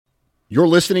You're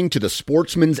listening to the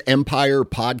Sportsman's Empire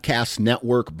Podcast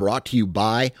Network, brought to you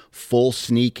by Full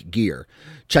Sneak Gear.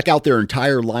 Check out their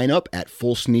entire lineup at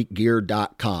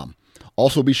fullsneakgear.com.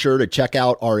 Also be sure to check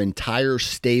out our entire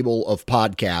stable of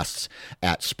podcasts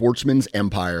at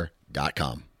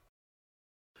sportsmansempire.com.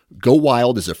 Go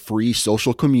Wild is a free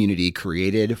social community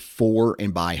created for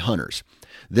and by hunters.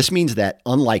 This means that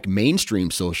unlike mainstream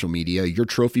social media, your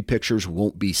trophy pictures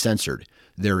won't be censored.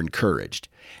 They're encouraged.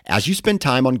 As you spend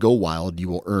time on Go Wild, you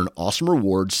will earn awesome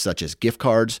rewards such as gift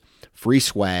cards, free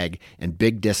swag, and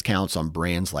big discounts on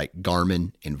brands like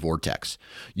Garmin and Vortex.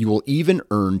 You will even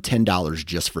earn $10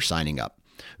 just for signing up.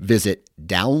 Visit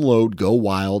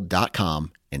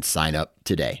downloadgowild.com and sign up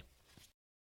today.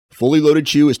 Fully Loaded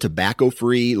Chew is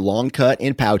tobacco-free, long cut,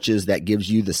 and pouches that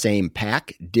gives you the same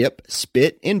pack, dip,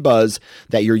 spit, and buzz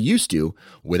that you're used to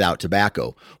without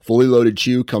tobacco. Fully Loaded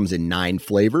Chew comes in 9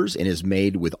 flavors and is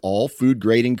made with all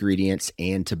food-grade ingredients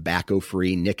and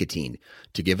tobacco-free nicotine.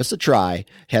 To give us a try,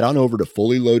 head on over to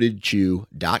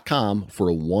fullyloadedchew.com for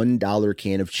a $1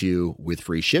 can of chew with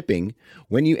free shipping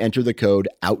when you enter the code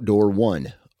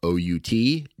OUTDOOR1,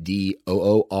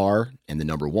 OUTDOOR, and the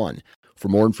number 1. For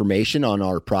more information on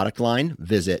our product line,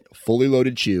 visit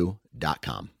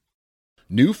fullyloadedchew.com.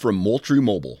 New from Moultrie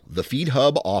Mobile, the Feed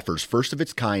Hub offers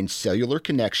first-of-its-kind cellular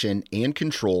connection and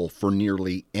control for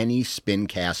nearly any spin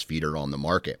cast feeder on the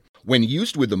market. When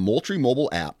used with the Moultrie Mobile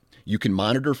app, you can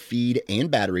monitor feed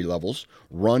and battery levels,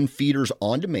 run feeders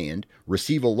on demand,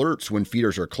 receive alerts when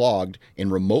feeders are clogged,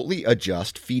 and remotely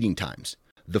adjust feeding times.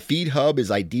 The Feed Hub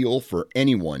is ideal for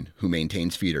anyone who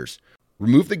maintains feeders.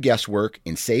 Remove the guesswork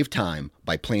and save time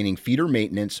by planning feeder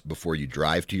maintenance before you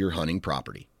drive to your hunting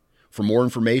property. For more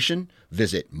information,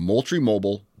 visit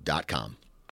MoultrieMobile.com.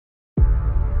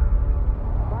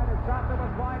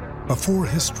 Before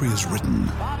history is written,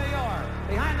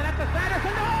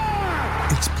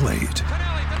 it's played.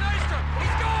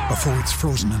 Before it's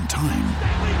frozen in time,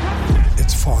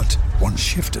 it's fought one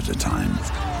shift at a time.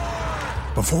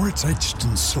 Before it's etched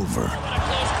in silver,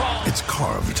 it's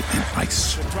carved in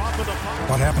ice.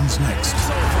 What happens next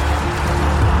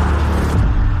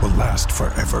will last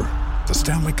forever. The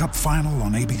Stanley Cup Final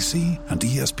on ABC and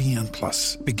ESPN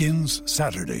Plus begins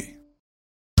Saturday.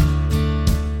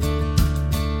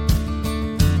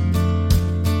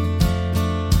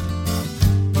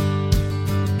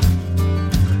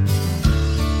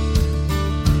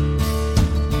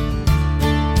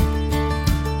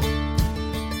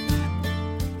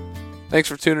 Thanks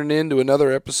for tuning in to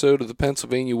another episode of the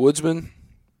Pennsylvania Woodsman.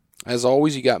 As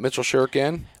always, you got Mitchell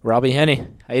Shurkin. Robbie Henney.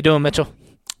 How you doing, Mitchell?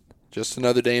 Just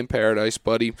another day in paradise,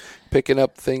 buddy. Picking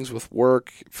up things with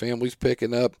work, family's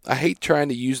picking up. I hate trying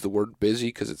to use the word busy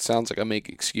because it sounds like I make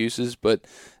excuses, but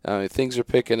things are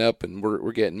picking up and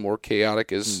we're getting more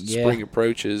chaotic as spring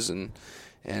approaches, and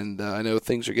I know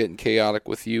things are getting chaotic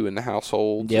with you in the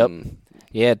household. Yep.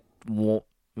 Well,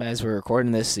 as we're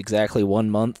recording this, exactly 1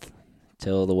 month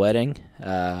till the wedding.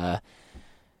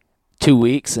 2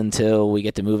 weeks until we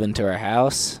get to move into our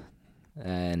house,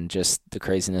 and just the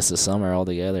craziness of summer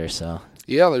altogether. So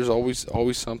yeah, there's always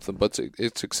something, but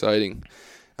it's exciting.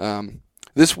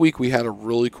 This week we had a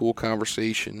really cool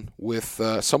conversation with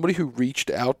somebody who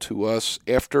reached out to us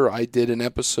after I did an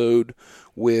episode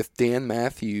with Dan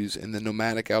Matthews and the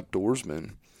Nomadic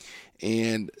Outdoorsman.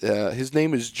 And his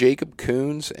name is Jacob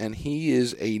Coons, and he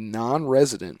is a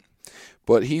non-resident.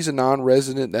 But he's a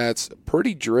non-resident that's a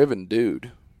pretty driven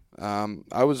dude.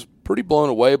 I was pretty blown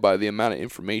away by the amount of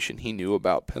information he knew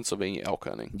about Pennsylvania elk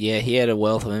hunting. Yeah, he had a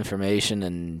wealth of information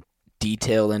and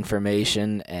detailed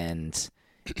information, and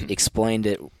explained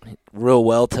it real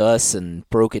well to us and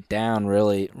broke it down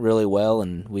really, really well,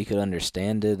 and we could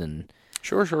understand it. And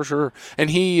Sure.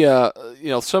 And he,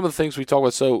 some of the things we talk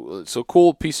about, so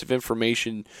cool piece of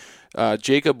information.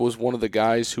 Jacob was one of the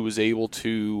guys who was able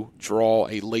to draw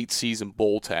a late season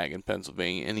bull tag in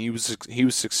Pennsylvania, and he was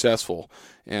successful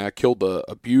and killed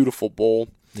a beautiful bull.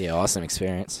 Yeah, awesome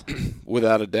experience,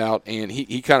 without a doubt. And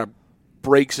he kind of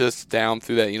breaks us down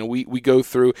through that. We go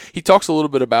through. He talks a little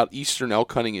bit about Eastern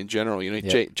elk hunting in general.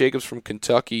 Yep. Jacob's from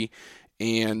Kentucky,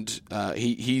 and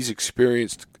he's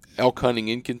experienced elk hunting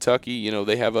in Kentucky.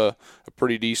 They have a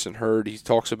pretty decent herd. He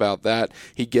talks about that.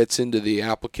 He gets into the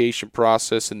application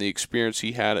process and the experience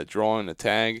he had at drawing a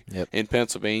tag in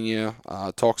Pennsylvania.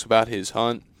 Talks about his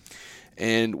hunt.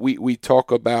 And we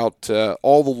talk about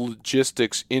all the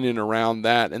logistics in and around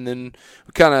that. And then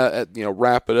we kind of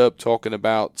wrap it up talking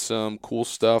about some cool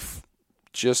stuff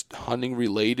just hunting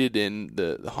related in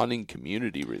the hunting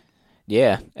community.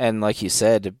 Yeah, and like you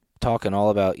said, talking all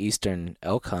about Eastern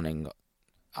elk hunting,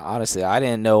 honestly, I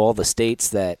didn't know all the states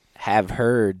that have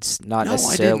herds. Not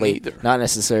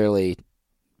necessarily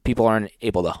people aren't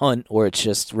able to hunt, or it's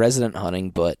just resident hunting.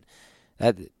 But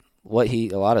a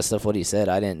lot of stuff he said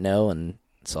I didn't know, and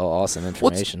it's all awesome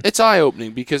information. It's eye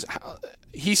opening because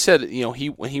he said,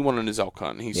 when he went on his elk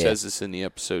hunt, he says this in the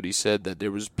episode. He said that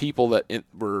there was people that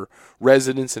were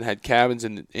residents and had cabins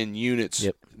in units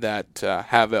that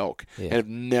have elk and have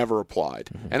never applied.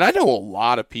 Mm-hmm. And I know a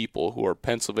lot of people who are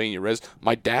Pennsylvania residents.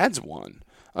 My dad's one.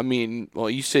 I mean, well,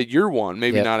 you said you're one,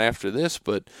 maybe not after this,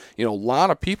 but a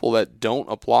lot of people that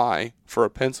don't apply for a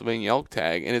Pennsylvania elk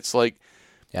tag, and it's like,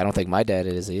 I don't think my dad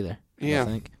is either.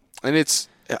 Yeah, and it's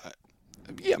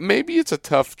maybe it's a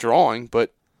tough drawing,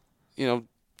 but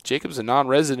Jacob's a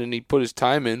non-resident. He put his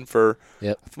time in for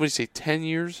what did he say, 10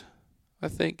 years, I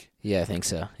think. Yeah, I think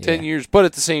so. 10 years, but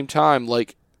at the same time,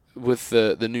 like with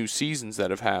the new seasons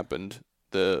that have happened,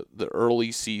 the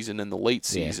early season and the late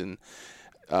season.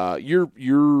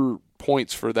 Your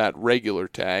points for that regular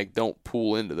tag don't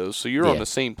pool into those. So you're on the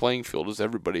same playing field as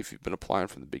everybody if you've been applying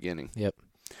from the beginning. Yep.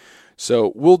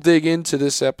 So we'll dig into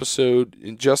this episode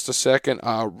in just a second.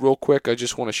 Real quick, I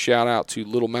just want to shout out to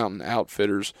Little Mountain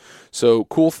Outfitters. So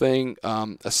cool thing,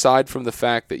 aside from the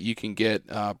fact that you can get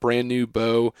brand new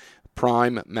bow,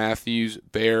 Prime, Matthews,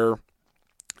 Bear,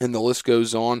 and the list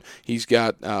goes on. He's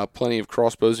got plenty of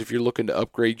crossbows. If you're looking to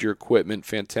upgrade your equipment,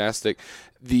 fantastic.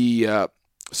 The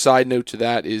side note to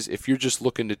that is if you're just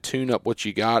looking to tune up what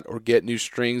you got or get new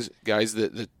strings, guys,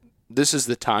 this is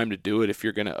the time to do it if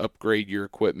you're going to upgrade your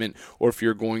equipment or if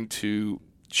you're going to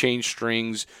change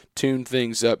strings, tune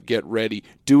things up, get ready.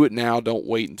 Do it now. Don't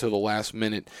wait until the last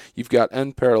minute. You've got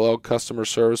unparalleled customer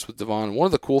service with Devon. One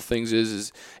of the cool things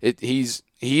is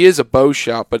he is a bow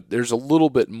shop, but there's a little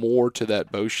bit more to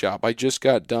that bow shop. I just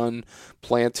got done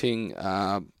planting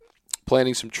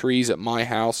some trees at my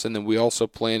house, and then we also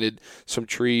planted some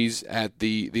trees at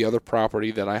the other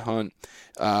property that I hunt.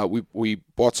 We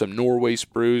bought some Norway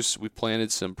spruce, we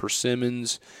planted some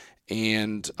persimmons,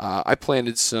 and I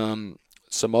planted some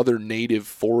other native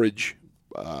forage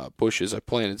bushes. I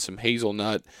planted some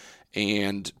hazelnut,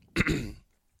 and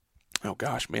oh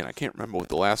gosh, man, I can't remember what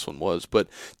the last one was, but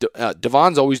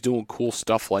Devon's always doing cool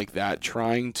stuff like that,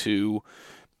 trying to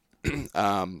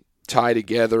tie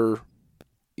together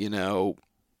the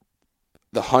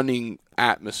hunting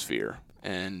atmosphere,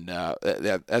 and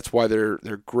that's why they're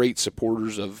great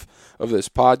supporters of this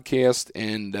podcast,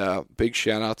 and big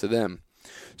shout out to them.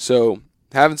 So,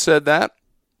 having said that,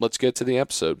 let's get to the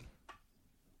episode.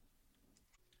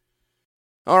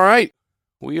 All right,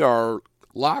 we are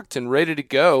locked and ready to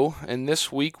go, and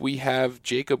this week we have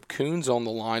Jacob Coons on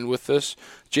the line with us.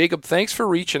 Jacob, thanks for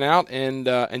reaching out and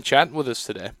chatting with us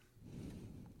today.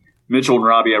 Mitchell and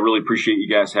Robbie, I really appreciate you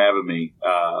guys having me.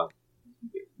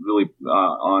 Really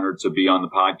honored to be on the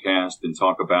podcast and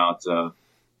talk about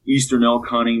Eastern elk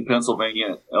hunting,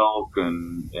 Pennsylvania elk,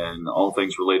 and all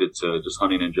things related to just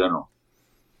hunting in general.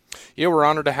 Yeah, we're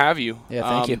honored to have you. Yeah,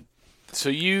 thank you. So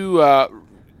you,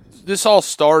 this all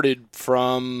started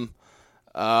from,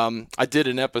 I did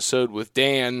an episode with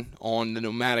Dan on the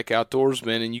Nomadic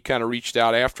Outdoorsman, and you kind of reached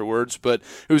out afterwards, but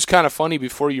it was kind of funny.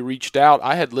 Before you reached out,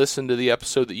 I had listened to the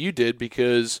episode that you did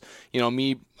because,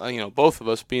 both of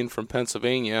us being from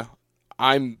Pennsylvania,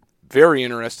 I'm very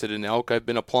interested in elk. I've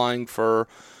been applying for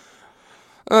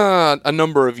a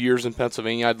number of years in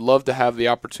Pennsylvania. I'd love to have the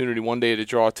opportunity one day to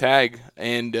draw a tag,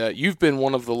 and you've been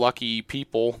one of the lucky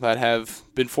people that have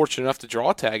been fortunate enough to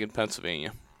draw a tag in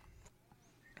Pennsylvania.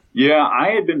 Yeah,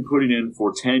 I had been putting in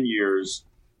for 10 years,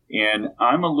 and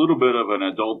I'm a little bit of an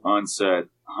adult onset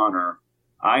hunter.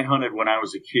 I hunted when I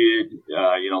was a kid,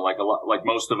 like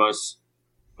most of us,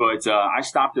 but I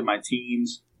stopped in my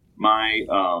teens. When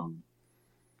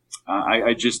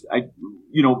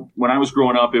I was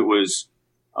growing up, it was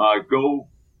go,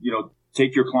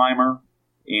 take your climber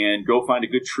and go find a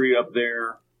good tree up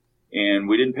there, and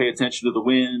we didn't pay attention to the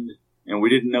wind, and we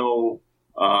didn't know.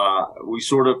 We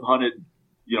sort of hunted.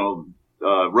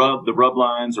 The rub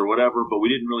lines or whatever, but we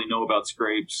didn't really know about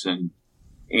scrapes, and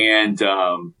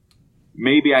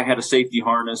maybe I had a safety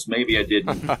harness, maybe I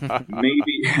didn't,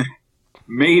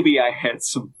 maybe I had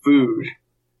some food,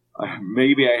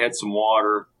 maybe I had some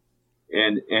water,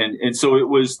 and so there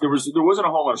wasn't a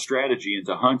whole lot of strategy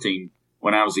into hunting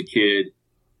when I was a kid,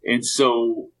 and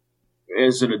so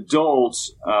as an adult,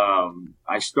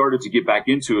 I started to get back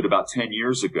into it about 10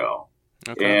 years ago,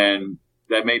 and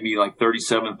that made me like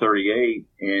 37, 38.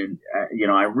 And,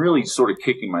 I'm really sort of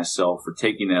kicking myself for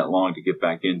taking that long to get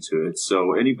back into it.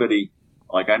 So anybody,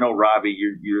 like I know, Robbie,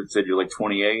 you said you're like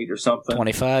 28 or something.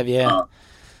 25, yeah.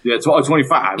 Yeah,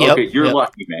 25. Yep, okay, you're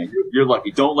lucky, man. You're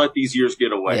lucky. Don't let these years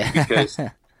get away because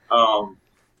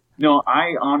No,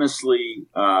 I honestly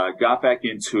got back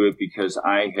into it because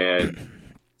I had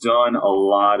done a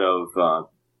lot of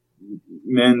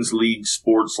men's league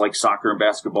sports like soccer and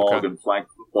basketball and flag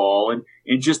football,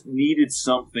 and just needed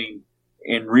something,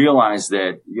 and realized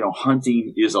that, you know,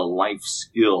 hunting is a life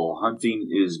skill. Hunting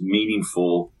is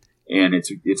meaningful, and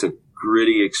it's a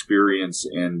gritty experience,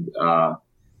 and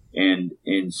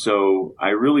so I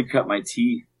really cut my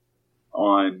teeth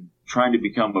on trying to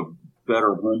become a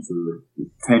better hunter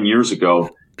 10 years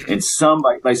ago. And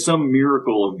by some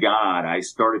miracle of God, I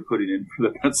started putting in for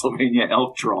the Pennsylvania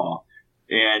elk draw.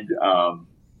 And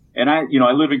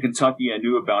I live in Kentucky. I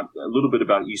knew a little bit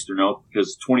about eastern elk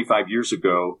because 25 years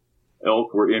ago,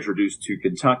 elk were introduced to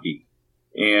Kentucky.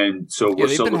 And so we're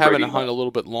they've been having to hunt a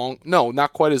little bit long. No,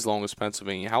 not quite as long as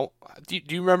Pennsylvania. How do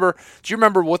you remember? Do you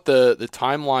remember what the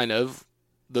timeline of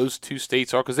those two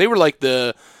states are? Because they were like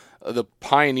the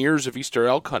pioneers of eastern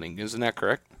elk hunting. Isn't that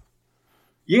correct?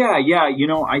 Yeah. You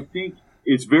know, I think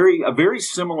it's a very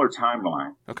similar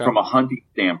timeline from a hunting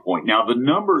standpoint. Now, the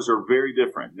numbers are very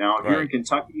different. Now, here in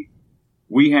Kentucky,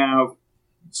 we have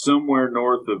somewhere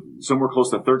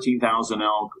close to 13,000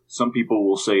 elk. Some people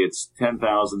will say it's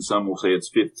 10,000. Some will say it's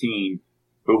 15.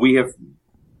 But we have,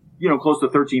 you know, close to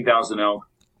 13,000 elk.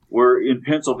 Where in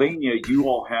Pennsylvania, you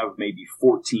all have maybe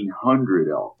 1,400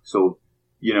 elk. So,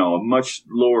 you know, a much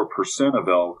lower percent of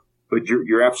elk. But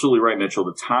you're absolutely right, Mitchell.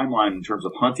 The timeline in terms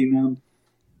of hunting them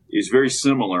is very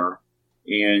similar,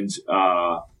 and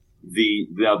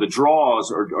the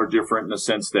draws are different in the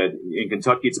sense that in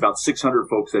Kentucky it's about 600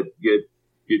 folks that get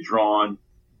drawn.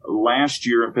 Last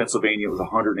year in Pennsylvania it was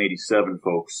 187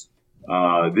 folks.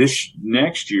 This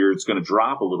next year it's going to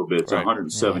drop a little bit to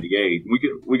 178.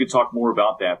 We could talk more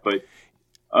about that, but.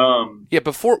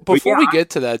 Before we get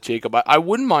to that, Jacob, I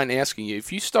wouldn't mind asking you,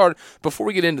 if you start, before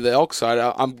we get into the elk side,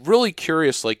 I'm really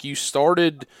curious, like you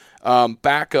started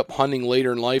backup hunting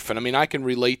later in life, and I mean, I can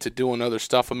relate to doing other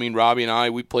stuff. I mean, Robbie and I,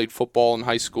 we played football in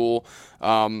high school.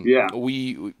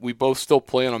 We both still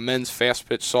play on a men's fast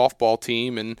pitch softball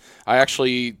team, and I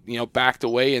actually, you know, backed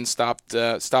away and stopped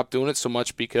doing it so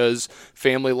much because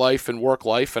family life and work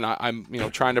life, and I'm you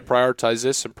know, trying to prioritize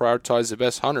this and prioritize the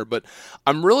best hunter. But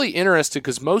I'm really interested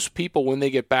because most people, when they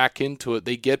get back into it,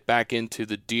 they get back into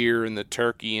the deer and the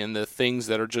turkey and the things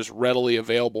that are just readily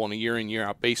available on a year in, year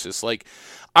out basis. Like,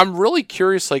 I'm really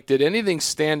curious, like, did anything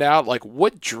stand out? Like,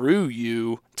 what drew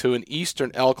you to an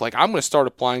eastern elk? Like, I'm going to start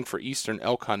applying for eastern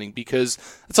elk hunting because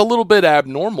it's a little bit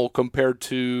abnormal compared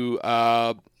to,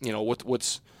 you know,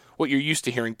 what you're used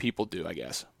to hearing people do, I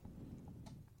guess.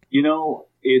 You know,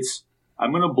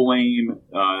 I'm going to blame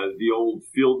the old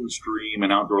Field and Stream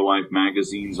and Outdoor Life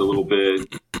magazines a little bit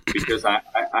because I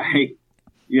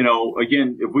you know,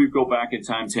 again, if we go back in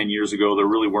time 10 years ago, there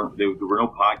were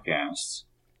no podcasts.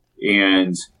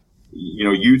 And, you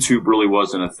know, YouTube really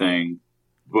wasn't a thing.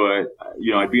 But,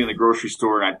 you know, I'd be in the grocery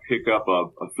store and I'd pick up a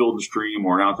Field and Stream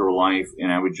or an Outdoor Life, and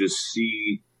I would just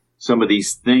see some of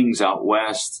these things out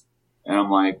west. And I'm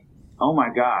like, oh, my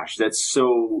gosh, that's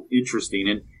so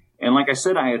interesting. And like I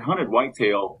said, I had hunted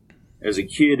whitetail as a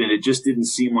kid, and it just didn't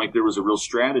seem like there was a real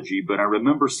strategy. But I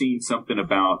remember seeing something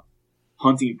about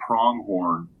hunting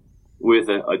pronghorn with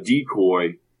a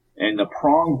decoy, and the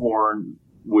pronghorn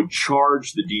would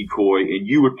charge the decoy and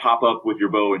you would pop up with your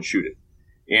bow and shoot it.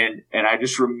 And I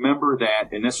just remember that,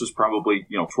 and this was probably,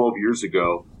 you know, 12 years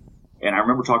ago. And I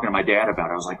remember talking to my dad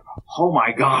about it. I was like, oh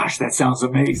my gosh, that sounds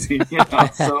amazing. You know?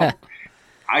 So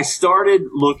I started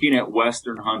looking at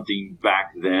Western hunting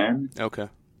back then. Okay.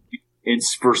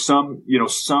 It's for some, you know,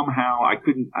 somehow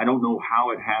I don't know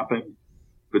how it happened,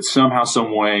 but somehow,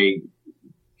 some way,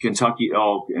 Kentucky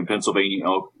elk and Pennsylvania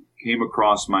elk came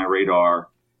across my radar.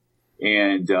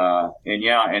 And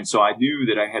so I knew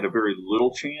that I had a very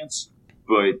little chance,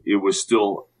 but it was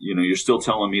still, you know, you're still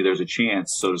telling me there's a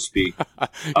chance, so to speak.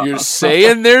 You're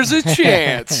saying there's a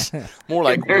chance. More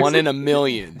like 1 in a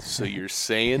million. So you're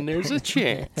saying there's a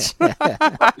chance.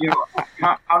 You know,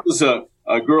 how does a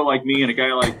girl like me and a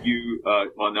guy like you,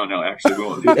 no, actually we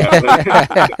won't do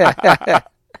that.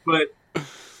 But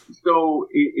so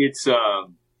it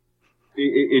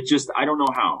just, I don't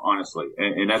know how, honestly.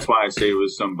 And that's why I say it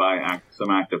was some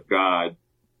act of God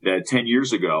that 10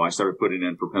 years ago I started putting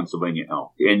in for Pennsylvania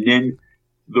elk. And then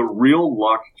the real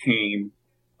luck came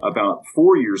about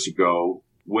 4 years ago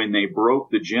when they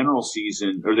broke the general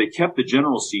season, or they kept the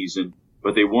general season,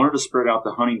 but they wanted to spread out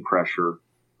the hunting pressure.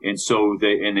 And so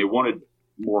they wanted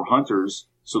more hunters.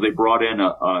 So they brought in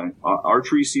a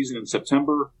archery season in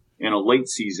September and a late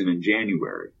season in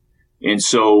January. And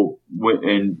so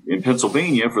in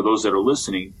Pennsylvania, for those that are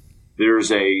listening,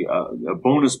 there's a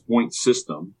bonus point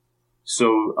system.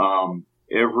 So,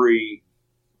 every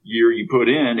year you put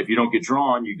in, if you don't get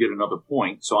drawn, you get another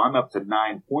point. So I'm up to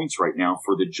 9 points right now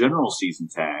for the general season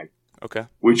tag. Okay.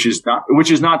 Which is not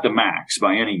the max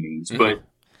by any means, but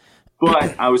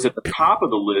I was at the top of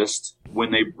the list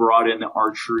when they brought in the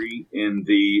archery in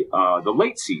the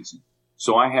late season.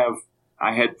 So I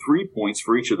had 3 points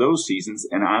for each of those seasons,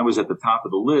 and I was at the top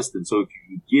of the list. And so if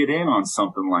you can get in on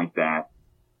something like that,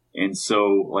 and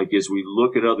so like as we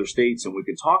look at other states, and we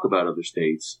can talk about other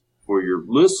states for your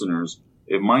listeners,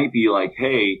 it might be like,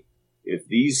 hey, if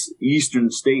these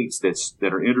eastern states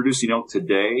that are introducing elk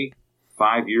today,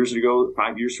 5 years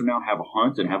from now, have a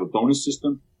hunt and have a bonus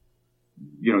system,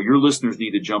 your listeners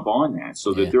need to jump on that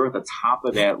so that they're at the top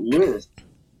of that list.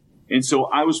 And so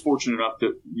I was fortunate enough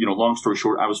to, long story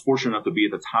short, I was fortunate enough to be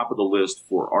at the top of the list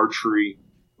for archery,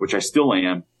 which I still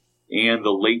am, and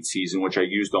the late season, which I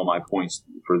used all my points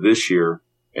for this year.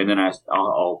 And then I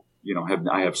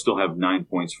still have 9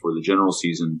 points for the general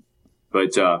season.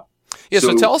 But, so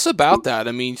tell us about that.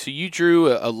 I mean, so you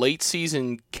drew a late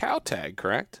season cow tag,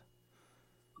 correct?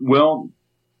 Well,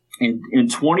 in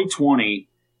 2020,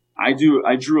 I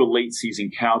drew a late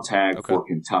season cow tag for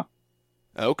Kentucky.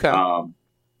 Okay.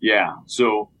 Yeah.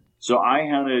 So I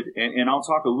hunted, and I'll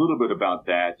talk a little bit about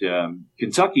that.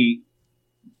 Kentucky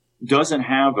doesn't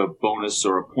have a bonus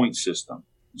or a point system.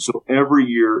 So every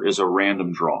year is a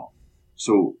random draw.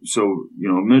 So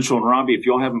Mitchell and Robbie, if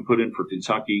y'all haven't put in for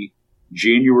Kentucky,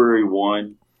 January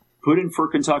 1, put in for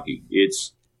Kentucky.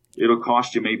 It'll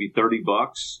cost you maybe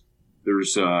 $30.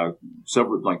 There's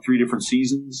several, like 3 different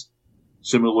seasons,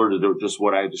 similar to just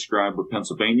what I described with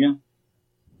Pennsylvania.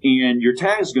 And your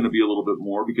tag is going to be a little bit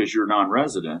more because you're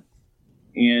non-resident.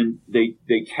 And they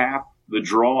cap the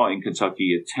draw in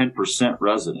Kentucky at 10%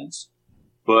 residents.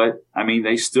 But, I mean,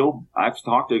 I've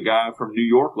talked to a guy from New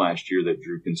York last year that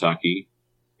drew Kentucky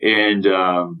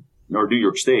or New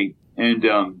York State. And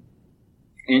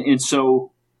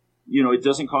so, it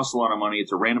doesn't cost a lot of money.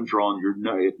 It's a random draw, and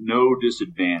you're at no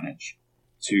disadvantage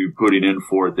to putting in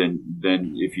for it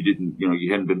than if you didn't,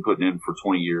 you hadn't been putting in for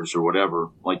 20 years or whatever,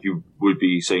 like you would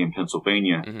be, say, in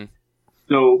Pennsylvania. Mm-hmm.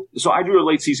 So I drew a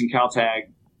late season cow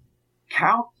tag.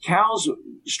 Cows,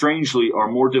 strangely, are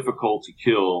more difficult to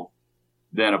kill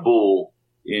than a bull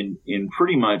in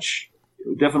pretty much,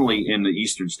 definitely in the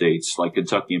eastern states like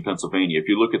Kentucky and Pennsylvania. If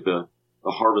you look at the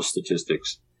harvest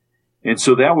statistics. And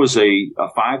so that was a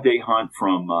 5-day hunt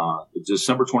from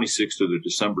December 26th to the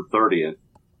December 30th.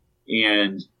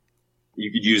 And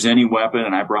you could use any weapon,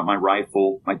 and I brought my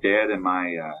rifle. My dad and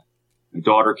my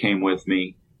daughter came with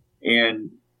me.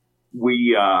 And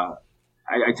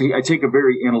I take a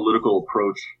very analytical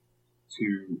approach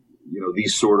to,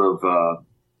 these sort of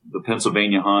the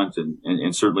Pennsylvania hunt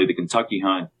and certainly the Kentucky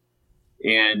hunt.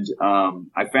 And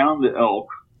I found the elk.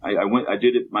 I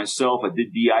did it myself. I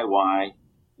did DIY.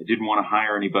 I didn't want to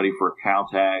hire anybody for a cow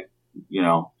tag,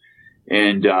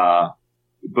 and,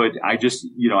 but I just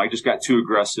got too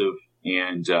aggressive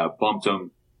and, bumped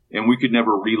them, and we could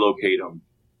never relocate them.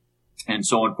 And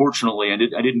so unfortunately I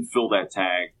didn't fill that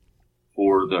tag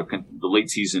for the late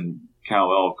season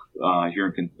cow elk,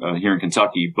 here in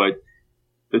Kentucky. But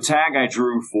the tag I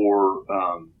drew for,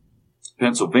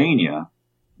 Pennsylvania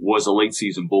was a late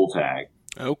season bull tag.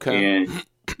 Okay. And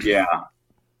yeah.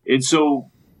 And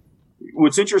so,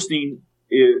 what's interesting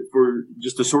is, for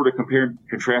just to sort of compare and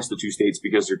contrast the two states,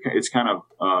 because it's kind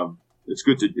of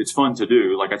it's fun to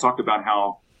do. Like I talked about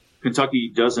how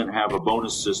Kentucky doesn't have a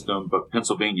bonus system, but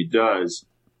Pennsylvania does.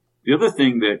 The other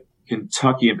thing that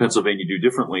Kentucky and Pennsylvania do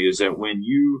differently is that when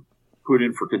you put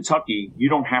in for Kentucky, you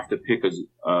don't have to pick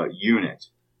a unit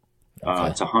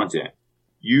to hunt in.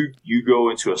 You go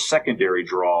into a secondary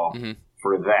draw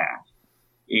for that,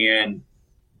 and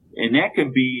that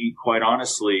can be, quite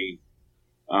honestly.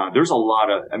 There's a lot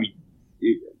of,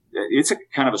 it's a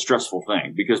kind of a stressful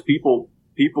thing because people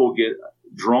get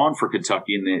drawn for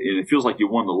Kentucky and it feels like you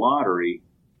won the lottery,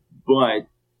 but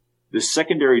the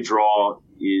secondary draw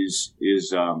is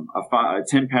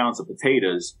 10 pounds of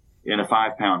potatoes in a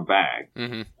 5-pound bag.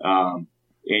 Mm-hmm.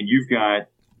 And you've got,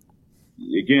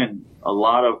 again, a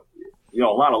lot of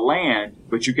land,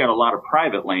 but you've got a lot of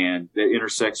private land that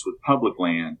intersects with public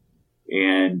land.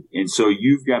 And so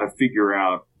you've got to figure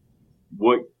out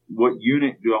what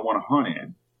unit do I want to hunt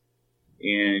in?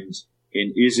 And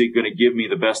is it going to give me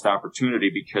the best opportunity?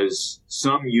 Because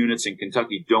some units in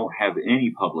Kentucky don't have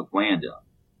any public land up.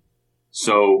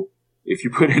 So if you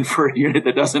put in for a unit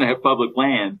that doesn't have public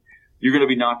land, you're going to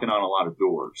be knocking on a lot of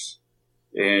doors.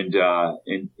 And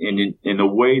in the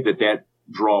way that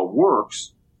draw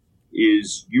works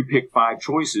is you pick 5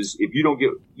 choices. If you don't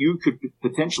you could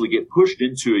potentially get pushed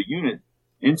into a unit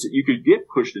you could get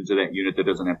pushed into that unit that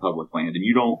doesn't have public land, and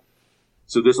you don't.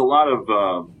 So there's a lot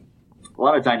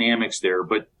of dynamics there,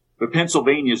 but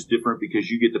Pennsylvania is different because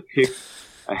you get to pick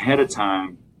ahead of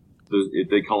time.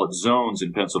 They call it zones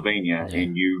in Pennsylvania,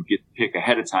 and you get to pick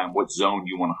ahead of time what zone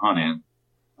you want to hunt in.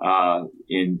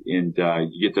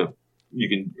 You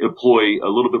can employ a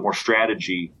little bit more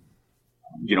strategy,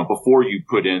 before you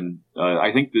put in.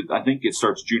 I think it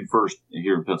starts June 1st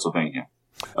here in Pennsylvania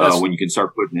when you can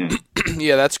start putting in.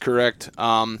 Yeah, that's correct.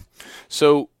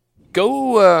 So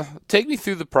go take me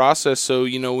through the process. So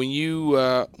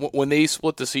when they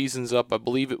split the seasons up, I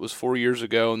believe it was 4 years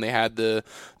ago, and they had the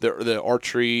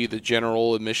archery, the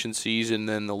general admission season,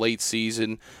 then the late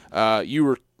season. You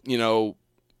were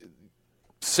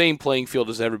same playing field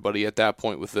as everybody at that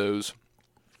point with those,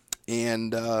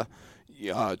 and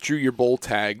drew your bowl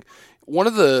tag. One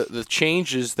of the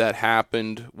changes that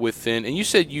happened within, and you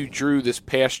said you drew this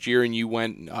past year and you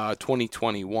went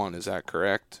 2021, is that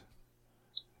correct?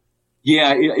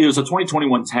 Yeah, it was a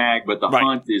 2021 tag, but the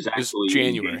hunt is actually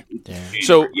January.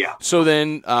 January. So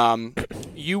then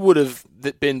you would have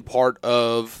been part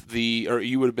of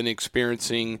you would have been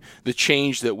experiencing the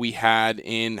change that we had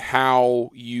in how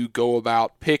you go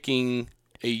about picking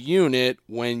a unit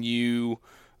when you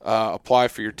apply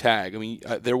for your tag. I mean,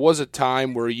 there was a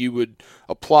time where you would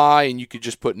apply and you could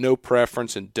just put no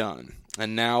preference and done.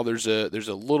 And now there's a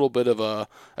little bit of a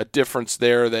difference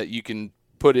there that you can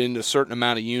put in a certain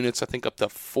amount of units, I think up to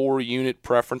 4 unit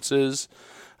preferences,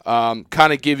 kind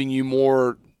of giving you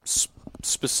more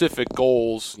specific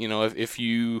goals. If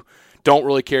you don't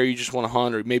really care, you just want to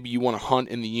hunt, or maybe you want to hunt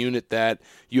in the unit that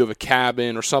you have a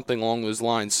cabin or something along those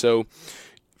lines. So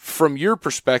from your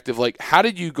perspective, how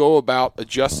did you go about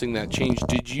adjusting that change?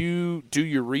 Did you do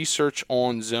your research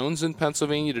on zones in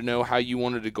Pennsylvania to know how you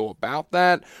wanted to go about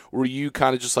that? Or were you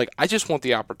kind of just I just want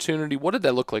the opportunity? What did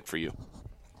that look like for you?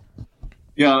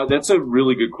 Yeah, that's a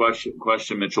really good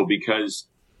question, Mitchell, because,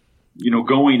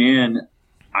 going in,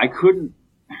 I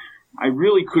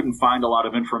really couldn't find a lot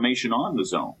of information on the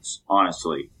zones,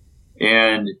 honestly.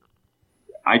 And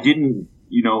I didn't,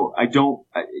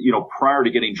 prior to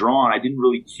getting drawn, I didn't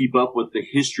really keep up with the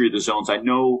history of the zones. I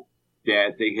know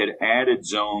that they had added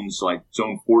zones like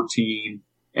zone 14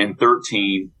 and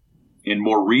 13 in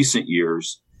more recent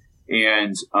years.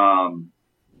 And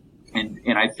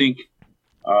I think,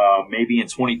 maybe in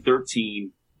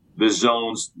 2013, the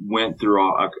zones went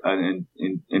through an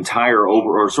entire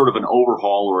sort of an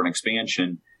overhaul or an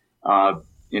expansion.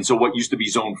 And so what used to be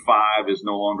zone 5 is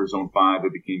no longer zone 5.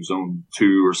 It became zone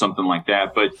 2 or something like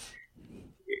that. But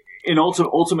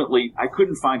ultimately, I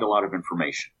couldn't find a lot of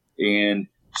information. And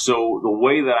so the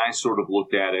way that I sort of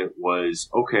looked at it was,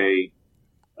 okay,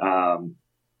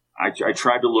 I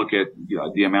tried to look at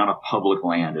the amount of public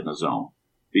land in a zone.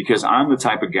 Because I'm the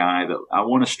type of guy that I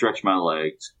want to stretch my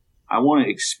legs. I want to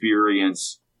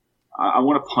experience. I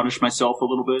want to punish myself a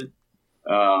little bit.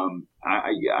 I've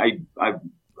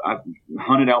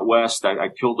hunted out west. I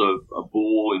killed a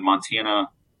bull in Montana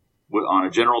on a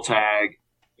general tag,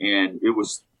 and it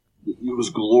was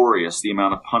glorious, the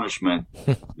amount of punishment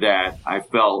that I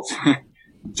felt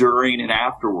during and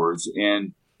afterwards.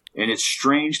 And it's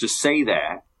strange to say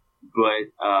that. But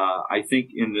I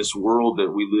think in this world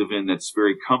that we live in that's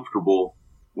very comfortable,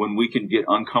 when we can get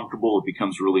uncomfortable, it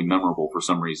becomes really memorable for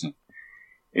some reason.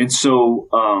 And so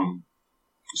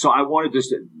I wanted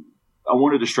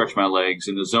to stretch my legs,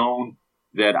 and the zone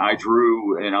that I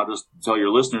drew, and I'll just tell your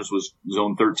listeners, was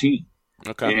zone 13.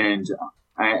 Okay. And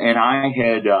I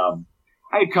had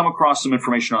come across some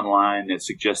information online that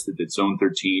suggested that zone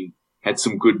 13 had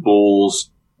some good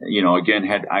bulls. I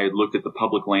had looked at the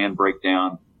public land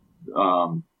breakdown.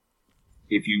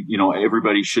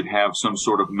 Everybody should have some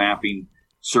sort of mapping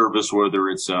service, whether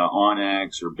it's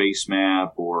OnX or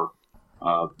Basemap or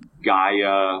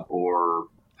Gaia or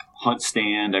Hunt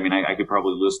Stand. I mean, I could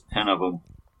probably list 10 of them,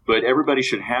 but everybody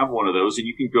should have one of those. And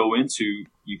you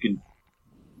can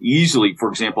easily, for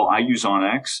example, I use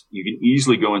OnX. You can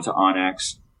easily go into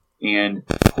OnX and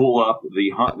pull up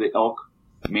the elk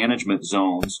management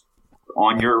zones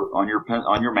on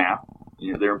your map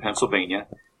there in Pennsylvania.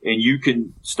 And you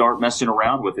can start messing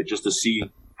around with it just to see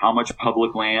how much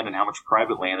public land and how much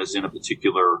private land is in a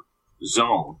particular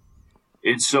zone.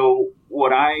 And so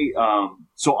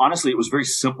so honestly, it was very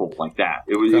simple like that.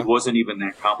 It wasn't even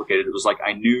that complicated. It was like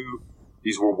I knew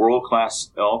these were world-class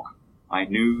elk. I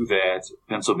knew that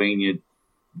Pennsylvania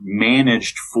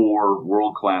managed for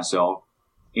world-class elk.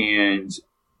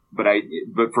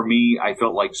 But for me, I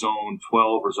felt like zone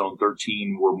 12 or zone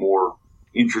 13 were more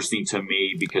interesting to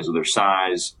me because of their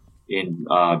size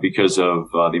because of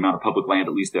the amount of public land,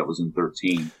 at least that was in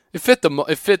 13. It fit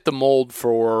the mold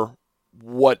for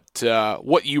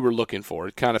what you were looking for.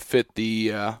 It kind of fit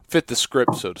the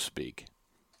script, so to speak.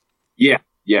 Yeah,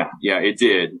 it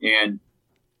did,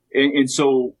 and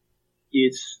so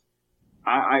it's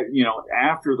I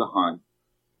after the hunt,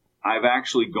 I've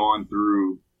actually gone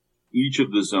through each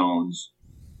of the zones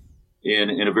in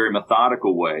a very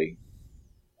methodical way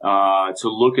to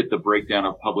look at the breakdown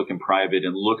of public and private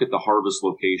and look at the harvest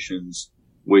locations,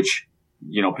 which,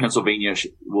 Pennsylvania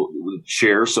will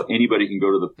share. So anybody can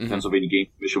go to the Pennsylvania Game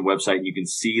Commission website and you can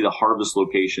see the harvest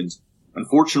locations.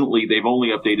 Unfortunately, they've only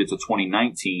updated to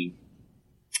 2019.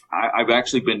 I've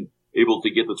actually been able to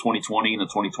get the 2020 and the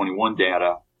 2021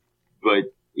 data, but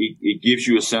it gives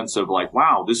you a sense of like,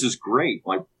 wow, this is great.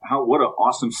 Like, what an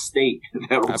awesome state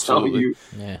that will tell you.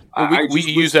 Yeah. We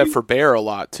use that for bear a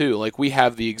lot too. Like, we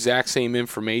have the exact same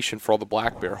information for all the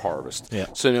black bear harvest. Yeah.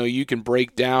 So you can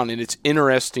break down, and it's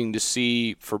interesting to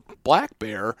see for black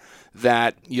bear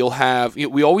that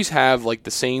we always have like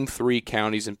the same 3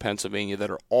 counties in Pennsylvania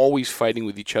that are always fighting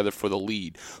with each other for the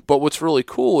lead. But what's really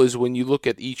cool is when you look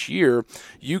at each year,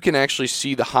 you can actually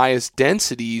see the highest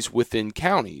densities within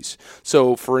counties.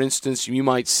 So for instance, you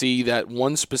might see that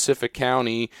one specific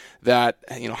county that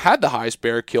had the highest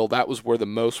bear kill, that was where the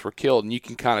most were killed, and you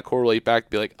can kind of correlate back and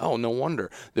be like, oh, no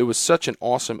wonder there was such an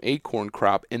awesome acorn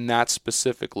crop in that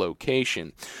specific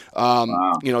location.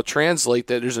 Translate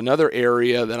that there's another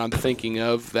area that I'm thinking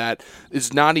of that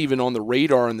is not even on the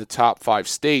radar in the top 5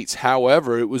 states.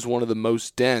 However, it was one of the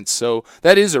most dense. So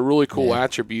that is a really cool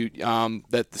attribute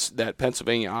that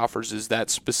Pennsylvania offers, is that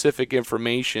specific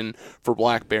information for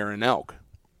black bear and elk.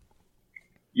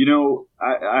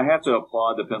 I have to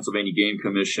applaud the Pennsylvania Game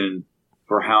Commission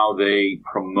for how they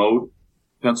promote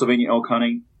Pennsylvania elk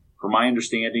hunting. From my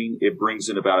understanding, it brings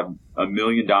in about $1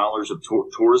 million of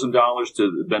tourism dollars to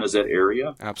the Benezet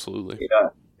area. Absolutely.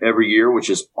 Every year,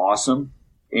 which is awesome.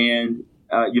 And,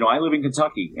 I live in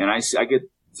Kentucky, and I get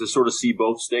to sort of see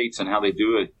both states and how they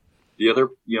do it. The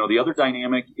other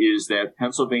dynamic is that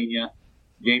Pennsylvania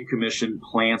Game Commission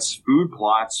plants food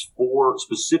plots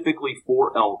specifically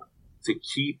for elk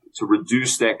to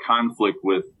reduce that conflict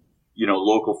with,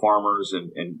 local farmers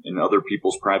and other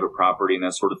people's private property and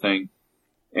that sort of thing.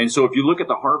 And so if you look at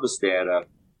the harvest data,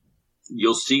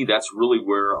 you'll see that's really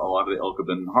where a lot of the elk have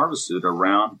been harvested,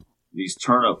 around these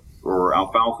turnip or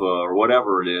alfalfa or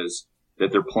whatever it is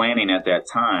that they're planting at that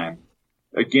time.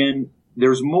 Again,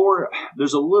 it's a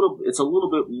little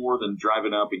bit more than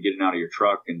driving up and getting out of your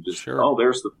truck and just,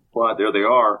 there's the plot, there they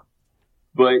are.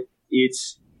 But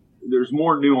there's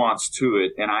more nuance to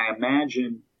it. And I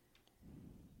imagine,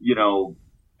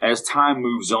 as time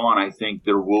moves on, I think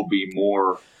there will be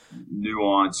more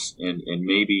nuance and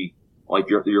maybe like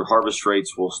your harvest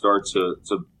rates will start to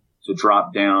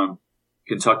drop down.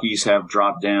 Kentucky's have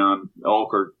dropped down.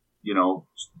 Elk are,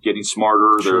 getting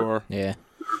smarter. Sure. Yeah.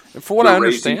 And for what I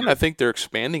understand, I think they're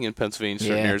expanding in Pennsylvania in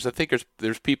certain areas. I think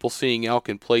there's people seeing elk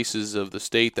in places of the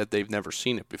state that they've never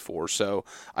seen it before. So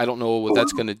I don't know what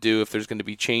that's going to do, if there's going to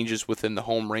be changes within the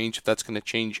home range, if that's going to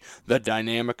change the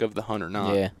dynamic of the hunt or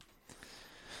not. Yeah.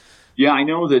 Yeah, I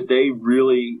know that they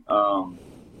really want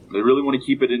to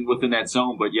keep it within that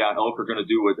zone. But yeah, elk are going to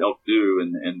do what elk do,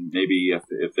 and maybe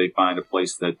if they find a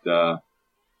place that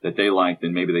they like,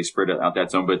 then maybe they spread it out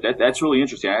that zone. But that's really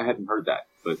interesting. I hadn't heard that,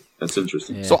 but that's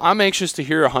interesting. Yeah. So I'm anxious to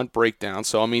hear a hunt breakdown.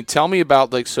 So, tell me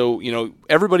about,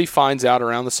 everybody finds out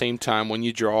around the same time when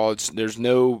you draw. There's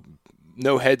no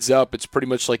heads up. It's pretty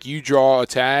much like you draw a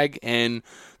tag and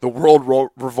the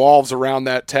world revolves around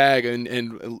that tag,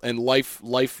 and life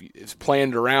is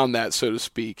planned around that, so to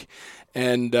speak.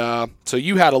 And so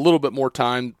you had a little bit more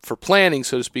time for planning,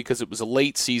 so to speak, because it was a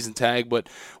late season tag. But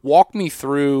walk me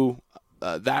through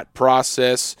that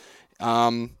process.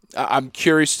 I'm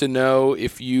curious to know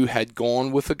if you had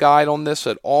gone with a guide on this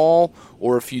at all,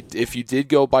 or if you did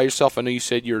go by yourself. I know you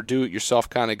said you're a do-it-yourself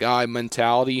kind of guy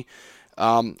mentality.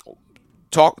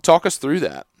 Talk us through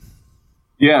that.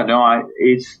 Yeah, no,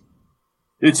 it's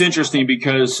interesting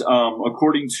because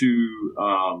according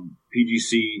to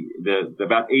PGC,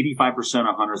 about 85%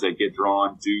 of hunters that get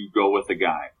drawn do go with a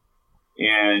guide,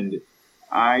 and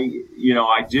what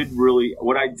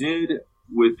I did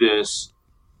with this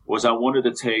was I wanted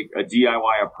to take a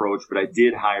DIY approach, but I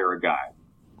did hire a guide.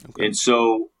 Okay. And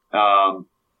so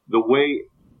the way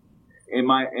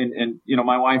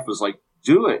my wife was like,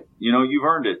 do it. You've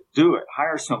earned it. Do it.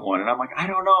 Hire someone. And I'm like, I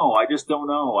don't know. I just don't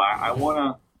know. I want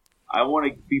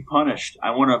to be punished.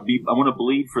 I want to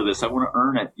bleed for this. I want to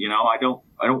earn it. I don't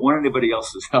want anybody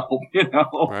else's help,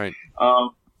 Right.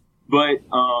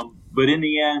 But in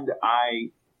the end,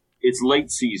 it's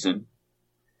late season.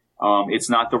 It's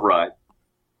not the rut.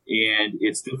 And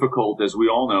it's difficult, as we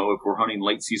all know, if we're hunting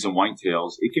late season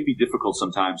whitetails, it can be difficult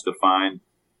sometimes to find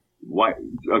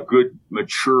a good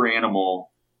mature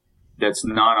animal that's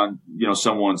not on,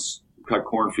 someone's cut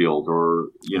cornfield or,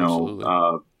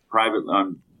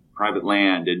 private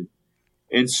land.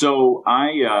 And so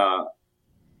I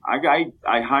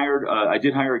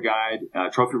did hire a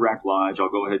guide, Trophy Rack Lodge. I'll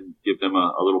go ahead and give them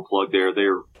a little plug there.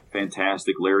 They're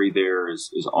fantastic. Larry there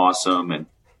is awesome. And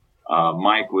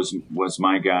Mike was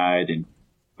my guide,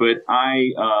 but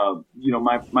I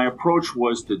my approach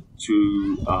was to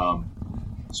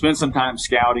spend some time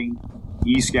scouting,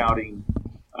 e-scouting,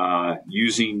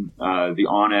 using the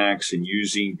Onyx and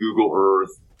using Google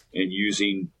Earth and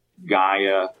using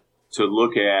Gaia to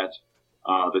look at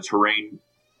the terrain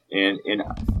and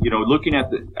looking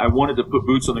at I wanted to put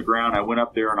boots on the ground. I went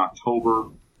up there in October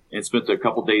and spent a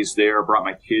couple days there. Brought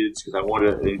my kids because I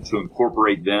wanted to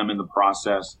incorporate them in the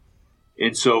process.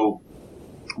 And so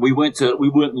we went and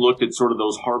looked at sort of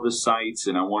those harvest sites,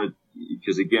 and I wanted,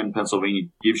 because again, Pennsylvania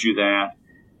gives you that.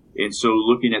 And so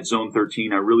looking at Zone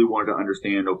 13, I really wanted to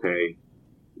understand, okay,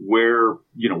 where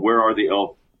are the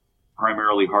elk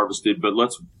primarily harvested, but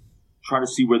let's try to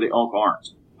see where the elk aren't.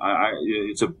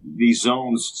 These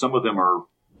zones, some of them are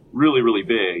really, really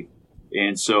big.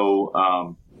 And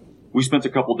so, we spent a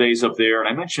couple days up there, and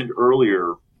I mentioned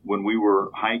earlier when we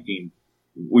were hiking,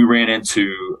 we ran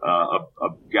into a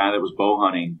guy that was bow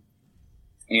hunting,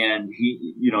 and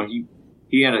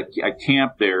he had a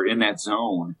camp there in that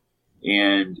zone,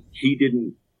 and he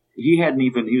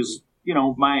was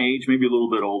my age, maybe a little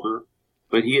bit older,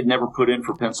 but he had never put in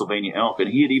for Pennsylvania elk, and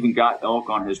he had even got elk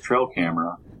on his trail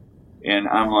camera. And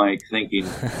I'm like thinking,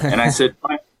 and I said,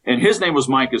 and his name was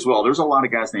Mike as well. There's a lot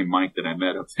of guys named Mike that I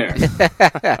met up there.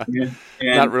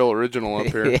 and not real original up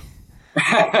here.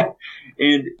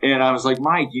 And I was like,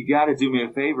 Mike, you got to do me a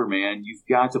favor, man. You've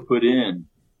got to put in,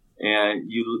 and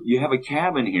you have a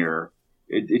cabin here.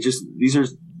 It just, these are,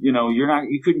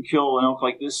 you couldn't kill an elk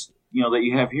like this, that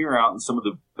you have here out in some of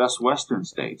the best Western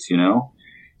states,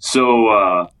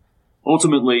 So,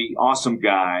 ultimately, awesome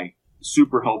guy,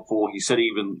 super helpful. He said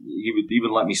he would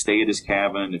even let me stay at his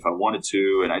cabin if I wanted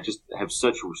to. And I just have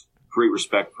such great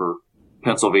respect for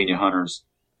Pennsylvania hunters.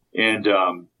 And,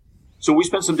 so we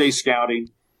spent some days scouting,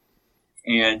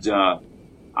 and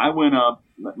I went up.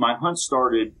 My hunt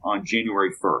started on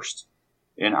January 1st,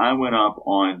 and I went up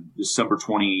on December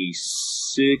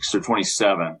 26th or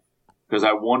 27th because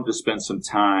I wanted to spend some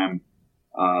time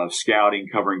scouting,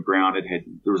 covering ground.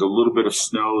 There was a little bit of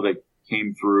snow that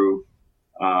came through,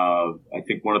 I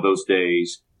think one of those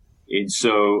days, and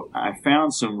so I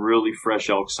found some really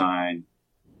fresh elk sign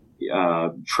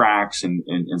tracks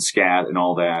and scat and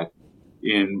all that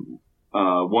in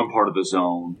one part of the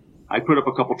zone. I put up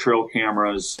a couple trail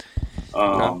cameras.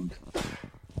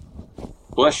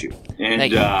 Bless you. And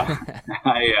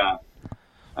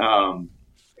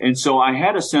and so I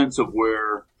had a sense of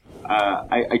where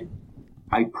I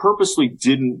purposely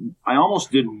I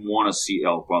almost didn't want to see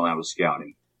elk while I was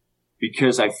scouting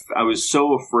because I was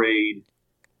so afraid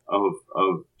of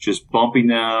just bumping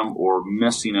them or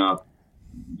messing up,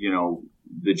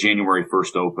 the January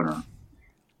 1st opener.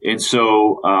 And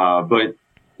so,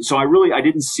 so I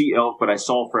didn't see elk, but I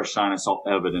saw fresh sign. I saw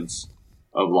evidence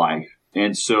of life.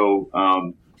 And so,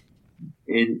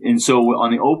 and so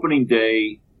on the opening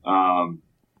day,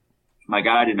 my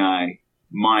guide and I,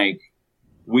 Mike,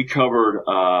 we covered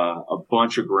a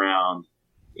bunch of ground,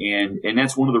 and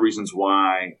that's one of the reasons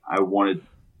why I wanted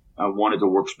to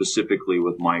work specifically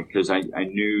with Mike, because I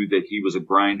knew that he was a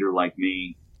grinder like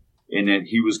me, and that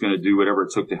he was going to do whatever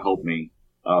it took to help me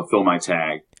fill my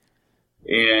tag.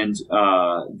 And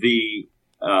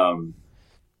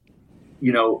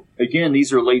again,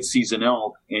 these are late season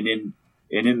elk, and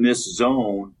in this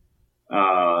zone,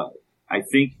 I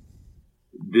think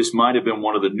this might have been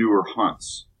one of the newer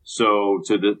hunts. So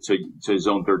to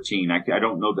Zone 13, I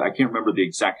don't know, I can't remember the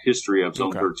exact history of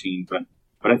Zone 13,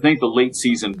 but I think the late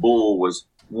season bull was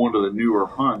one of the newer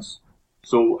hunts.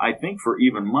 So I think for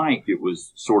even Mike, it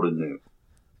was sort of new.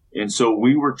 And so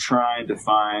we were trying to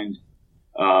find,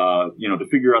 to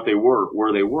figure out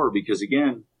where they were, because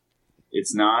again,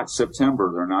 it's not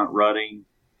September. They're not rutting,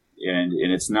 and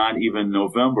it's not even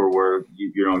November where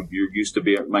you're used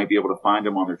to might be able to find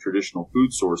them on their traditional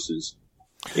food sources.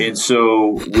 And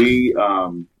so we,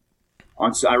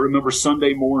 I remember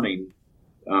Sunday morning.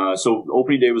 So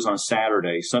opening day was on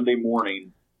Saturday. Sunday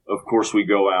morning, of course, we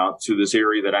go out to this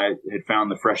area that I had found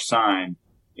the fresh sign,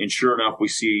 and sure enough, we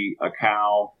see a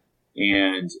cow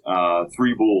and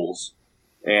 3 bulls.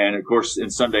 And of course, on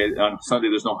Sunday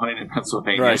there's no hunting in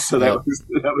Pennsylvania, right. so that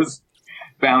was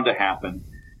bound to happen.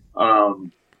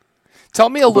 Tell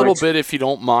me a little bit, if you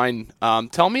don't mind.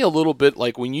 Tell me a little bit,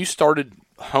 like when you started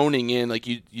honing in, like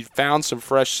you found some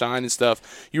fresh sign and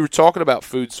stuff. You were talking about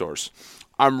food source.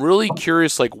 I'm really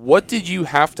curious, like what did you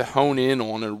have to hone in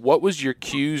on, and what was your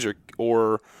cues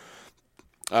or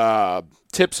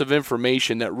tips of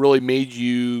information that really made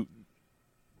you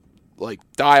like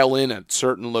dial in at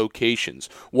certain locations?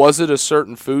 Was it a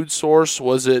certain food source?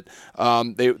 Was it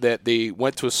that they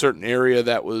went to a certain area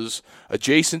that was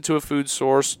adjacent to a food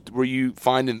source? Were you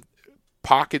finding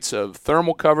pockets of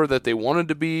thermal cover that they wanted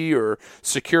to be, or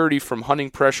security from hunting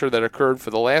pressure that occurred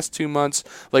for the last 2 months?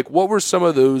 Like, what were some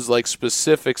of those like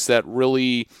specifics that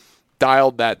really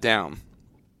dialed that down?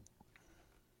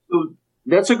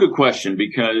 That's a good question,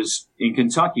 because in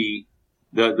Kentucky,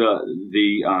 the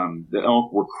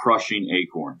elk were crushing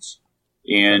acorns,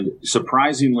 and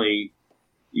surprisingly,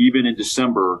 even in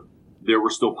December, there were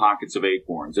still pockets of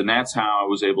acorns, and that's how I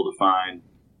was able to find.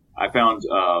 I found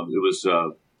it was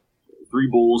 3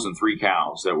 bulls and 3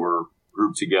 cows that were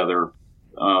grouped together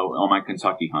on my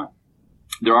Kentucky hunt.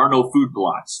 There are no food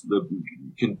plots. The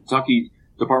Kentucky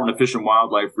Department of Fish and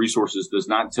Wildlife Resources does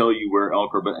not tell you where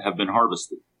elk have been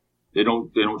harvested. They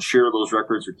don't share those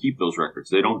records or keep those records.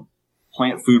 They don't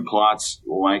plant food plots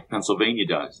like Pennsylvania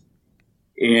does.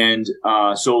 And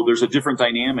so there's a different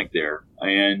dynamic there.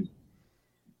 And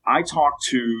I talked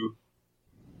to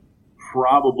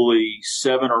probably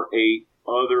 7 or 8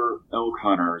 other elk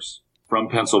hunters from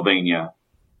Pennsylvania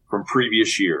from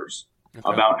previous years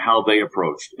about how they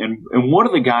approached. And one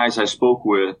of the guys I spoke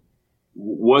with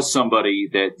was somebody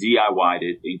that DIY'd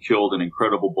it and killed an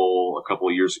incredible bull a couple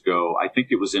of years ago. I think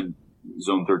it was in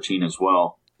Zone 13 as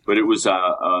well, but it was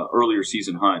a earlier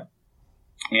season hunt.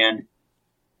 And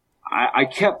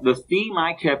the theme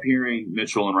I kept hearing,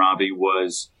 Mitchell and Robbie,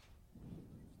 was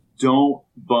don't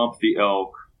bump the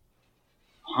elk,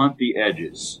 hunt the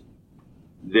edges.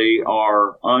 They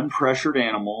are unpressured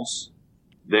animals.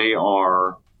 They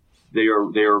are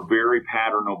very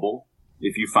patternable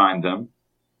if you find them.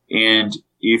 And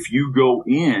if you go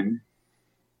in,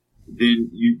 then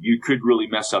you could really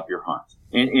mess up your hunt.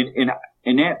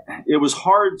 And that, it was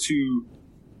hard to,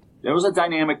 that was a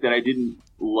dynamic that I didn't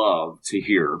love to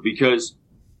hear, because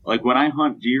like when I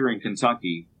hunt deer in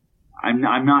Kentucky, I'm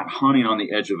not hunting on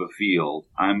the edge of a field.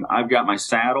 I've got my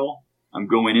saddle. I'm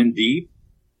going in deep,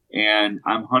 and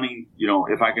I'm hunting,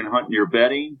 if I can hunt near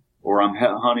bedding, or I'm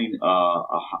hunting,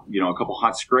 a couple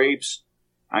hot scrapes.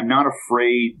 I'm not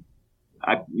afraid.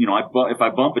 If I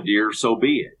bump a deer, so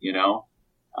be it,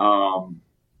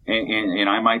 and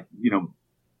I might,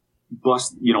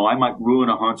 bust, I might ruin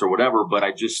a hunt or whatever, but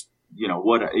I just,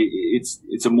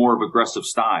 it's a more of aggressive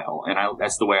style, and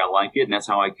that's the way I like it, and that's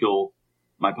how I kill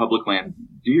my public land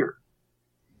deer.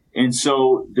 And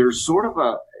so there's sort of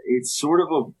a,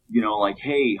 like,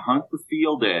 hey, hunt the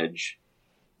field edge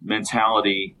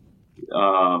mentality,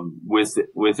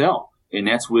 with elk. And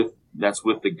that's with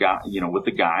the guy, with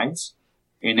the guides.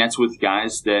 And that's with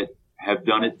guys that have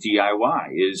done it DIY,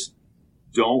 is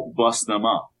don't bust them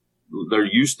up. They're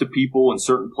used to people in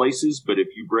certain places, but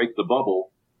if you break the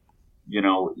bubble, you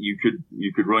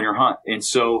could ruin your hunt. And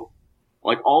so,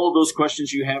 like, all of those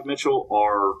questions you have, Mitchell,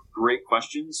 are great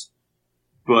questions,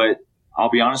 but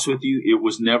I'll be honest with you, it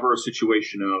was never a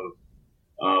situation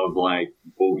of like,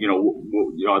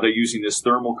 are they using this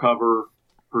thermal cover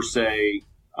per se?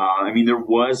 There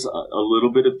was a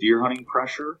little bit of deer hunting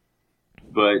pressure,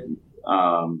 but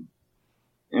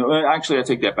actually, I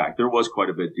take that back. There was quite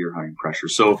a bit of deer hunting pressure.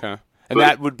 So, okay. And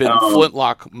that would have been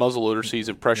flintlock muzzleloader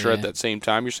season pressure at that same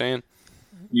time, you're saying?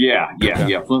 Yeah,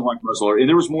 flintlock muzzleloader. And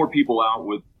there was more people out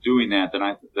with doing that than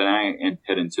I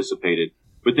had anticipated.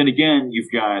 But then again,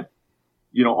 you've got,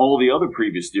 all the other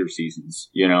previous deer seasons,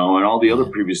 and all the other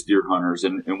previous deer hunters.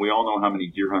 And we all know how many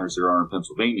deer hunters there are in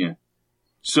Pennsylvania.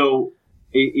 So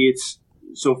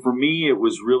so for me, it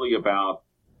was really about,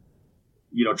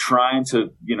 trying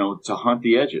to, to hunt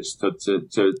the edges, to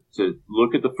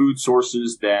look at the food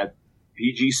sources that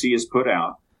PGC has put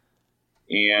out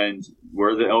and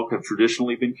where the elk have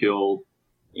traditionally been killed,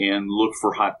 and look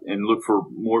for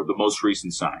more the most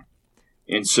recent sign.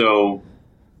 And so,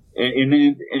 and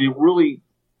it really,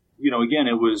 again,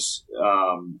 it was,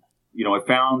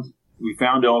 we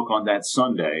found elk on that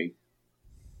Sunday,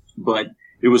 but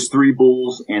it was 3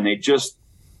 bulls, and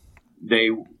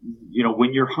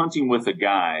when you're hunting with a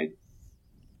guide,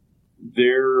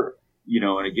 they're,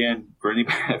 and again, for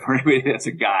anybody that's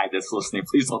a guide that's listening,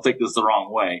 please don't take this the wrong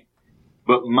way.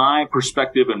 But my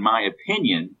perspective and my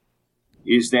opinion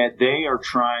is that they are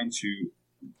trying to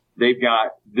they've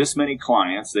got this many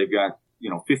clients. They've got,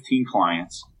 15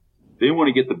 clients. They want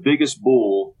to get the biggest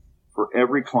bull for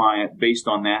every client based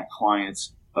on that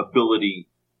client's ability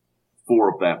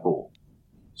for that bull.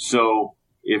 So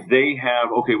if they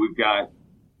have, okay, we've got,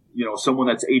 someone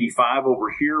that's 85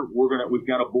 over here, we've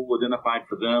got a bull identified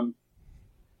for them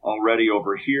already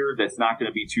over here that's not going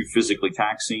to be too physically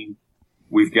taxing.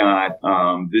 We've got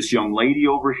this young lady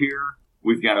over here.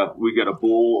 We've got a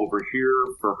bull over here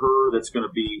for her that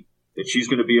she's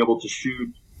going to be able to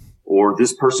shoot. Or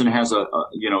this person has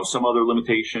some other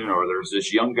limitation, or there's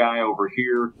this young guy over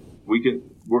here. We're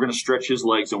going to stretch his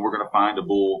legs and we're going to find a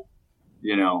bull,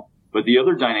 But the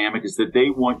other dynamic is that they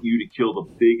want you to kill the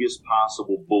biggest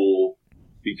possible bull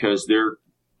because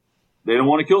they don't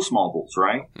want to kill small bulls,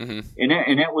 right? Mm-hmm.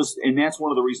 And that's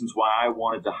one of the reasons why I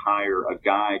wanted to hire a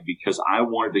guide, because I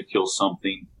wanted to kill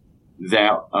something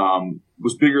that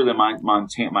was bigger than my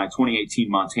 2018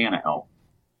 Montana elk.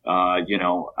 I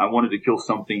wanted to kill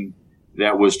something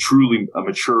that was truly a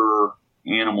mature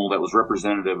animal that was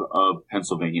representative of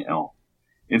Pennsylvania elk.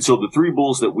 And so the 3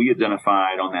 bulls that we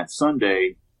identified on that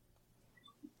Sunday,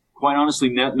 quite honestly,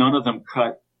 none of them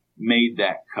made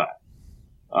that cut.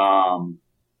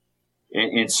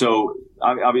 And so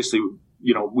obviously,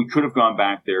 we could have gone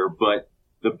back there, but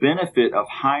the benefit of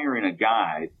hiring a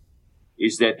guide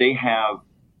is that they have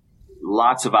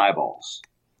lots of eyeballs.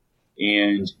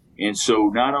 And so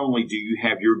not only do you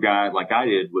have your guide, like I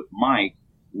did with Mike,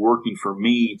 working for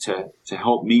me to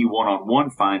help me one-on-one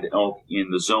find elk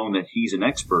in the zone that he's an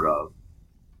expert of,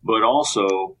 but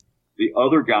also the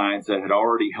other guides that had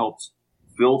already helped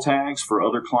fill tags for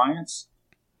other clients,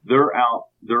 they're out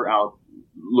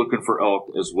looking for elk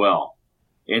as well.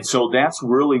 And so that's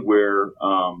really where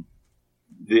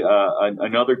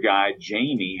another guide,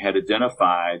 Jamie, had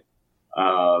identified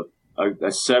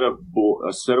a set of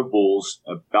bulls,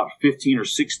 about 15 or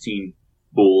 16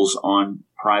 bulls on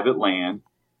private land.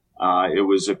 It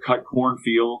was a cut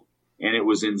cornfield, and it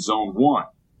was in Zone 1,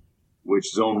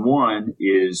 which Zone 1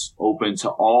 is open to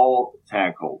all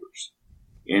tag holders.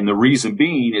 And the reason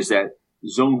being is that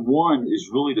Zone 1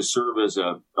 is really to serve as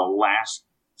the last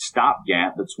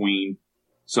stopgap between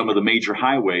some of the major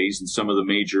highways and some of the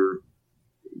major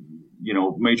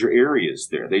areas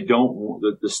there. They don't,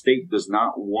 the state does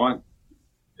not want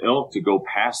elk to go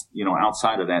past,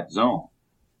 outside of that zone.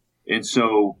 And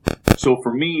so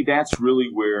for me, that's really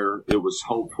where it was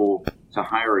helpful to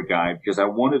hire a guide, because I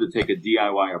wanted to take a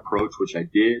DIY approach, which I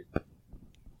did,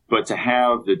 but to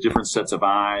have the different sets of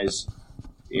eyes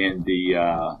and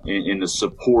the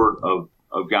support of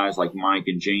guys like Mike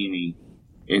and Jamie.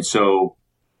 And so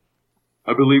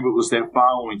I believe it was that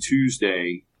following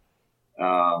Tuesday,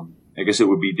 I guess it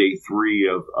would be day 3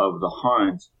 of the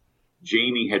hunt,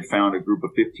 Jamie had found a group of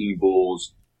 15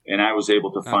 bulls, and I was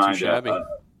able to find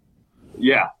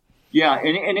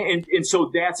and so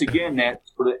that's, again, that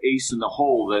sort of ace in the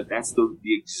hole. That's the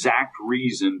exact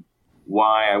reason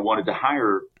why I wanted to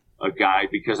hire a guide,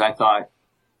 because I thought,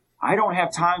 I don't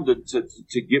have time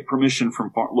to get permission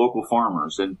from local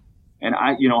farmers. And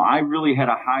I really had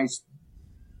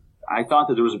I thought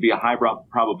that there would be a high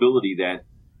probability that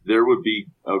there would be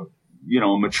a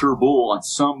mature bull on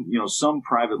some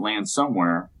private land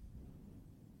somewhere.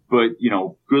 But,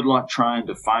 good luck trying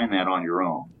to find that on your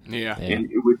own. Yeah. And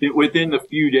within the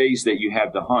few days that you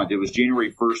have the hunt, it was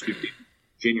January 1st to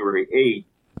January 8th,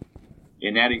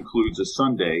 and that includes a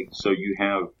Sunday. So you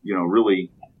have,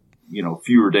 really,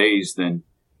 fewer days than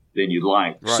you'd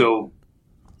like. Right. So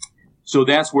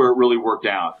that's where it really worked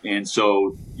out. And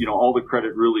so, all the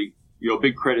credit really,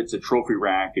 big credit to Trophy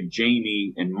Rack and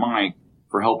Jamie and Mike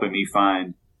for helping me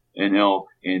find an elk.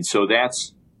 And so that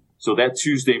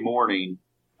Tuesday morning,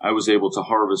 I was able to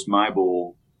harvest my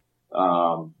bull,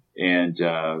 at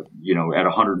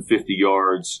 150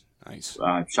 yards. Nice.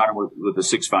 Shot him with a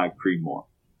 6.5 Creedmoor.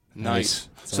 Nice.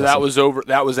 That's so awesome.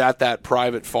 that was at that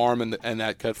private farm and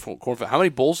that cut cornfield. How many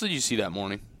bulls did you see that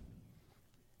morning?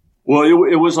 Well,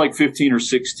 it was like 15 or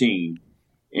 16,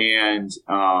 and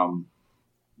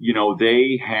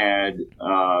they had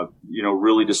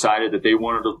really decided that they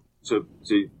wanted to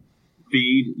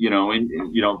feed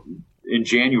in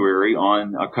January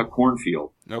on a cut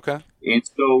cornfield. Okay. And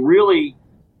so really,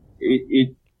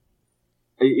 it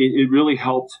really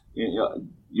helped,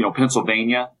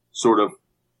 Pennsylvania sort of,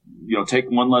 take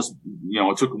one less,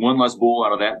 it took one less bull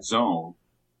out of that zone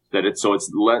it's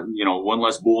one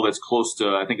less bull that's close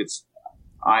to, I think it's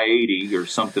I-80 or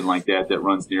something like that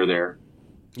runs near there.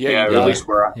 Yeah. At least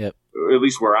where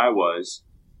I was.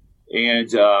 And,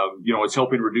 it's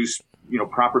helping reduce,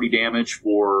 property damage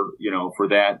for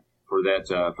that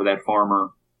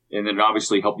farmer. And then it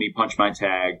obviously helped me punch my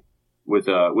tag. with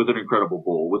an incredible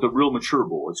bull, with a real mature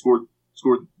bull. It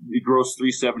grossed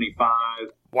 375.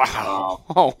 Wow!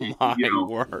 Oh my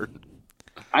word!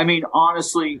 I mean,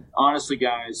 honestly,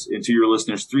 guys, and to your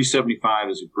listeners, 375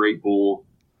 is a great bull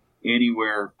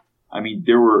anywhere. I mean,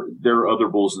 there are other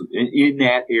bulls in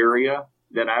that area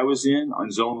that I was in on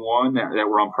Zone 1 that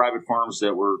were on private farms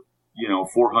that were,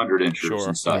 400 inches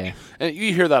and such. Yeah. And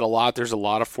you hear that a lot. There's a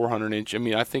lot of 400 inch. I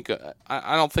mean, I think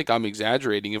I don't think I'm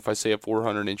exaggerating if I say a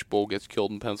 400 inch bull gets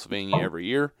killed in Pennsylvania every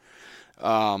year.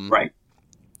 Right.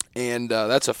 And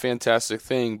that's a fantastic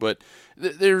thing. But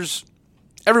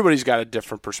everybody's got a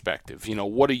different perspective.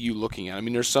 What are you looking at? I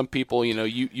mean, there's some people,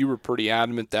 you were pretty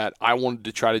adamant that I wanted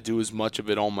to try to do as much of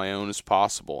it on my own as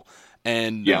possible.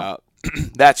 And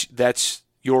that's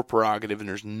your prerogative, and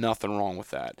there's nothing wrong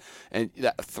with that. And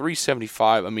that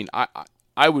 375, I mean,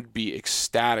 I would be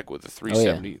ecstatic with a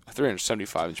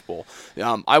 375-inch bull.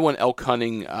 I went elk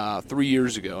hunting 3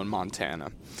 years ago in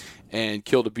Montana and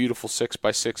killed a beautiful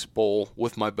 6x6 bull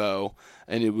with my bow.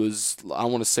 And it was, I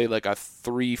want to say, like a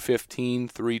 315,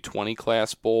 320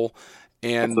 class bull.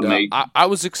 And I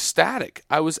was ecstatic.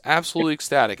 I was absolutely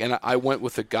ecstatic. And I went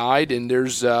with a guide, and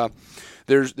there's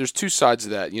two sides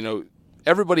of that.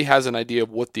 Everybody has an idea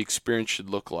of what the experience should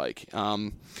look like.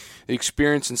 The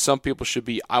experience in some people should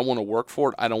be, I want to work for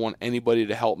it. I don't want anybody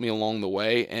to help me along the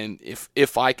way. And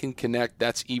if I can connect,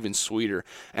 that's even sweeter.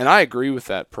 And I agree with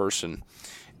that person.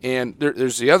 And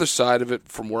there's the other side of it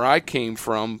from where I came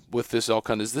from with this elk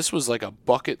hunt is this was like a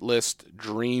bucket list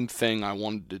dream thing I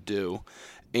wanted to do.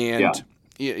 And,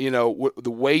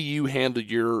 the way you handled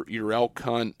your elk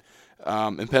hunt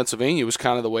in Pennsylvania was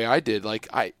kind of the way I did. Like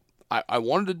I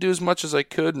wanted to do as much as I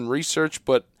could and research,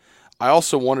 but I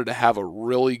also wanted to have a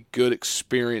really good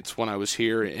experience when I was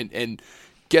here and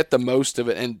get the most of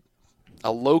it. And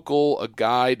a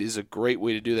guide is a great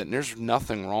way to do that. And there's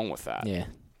nothing wrong with that. Yeah.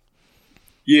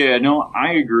 Yeah, no,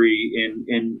 I agree.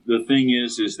 And the thing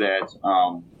is that,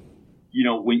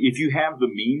 if you have the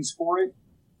means for it,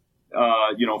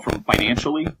 from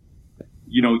financially,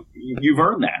 you've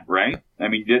earned that, right? I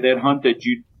mean, that hunt that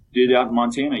you did out in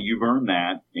Montana, you've earned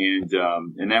that.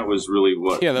 And that was really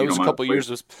what. Yeah, that was a couple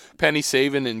years of penny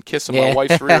saving and kissing my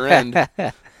wife's rear end.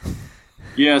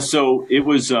 Yeah, so it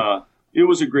was a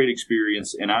great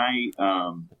experience. And I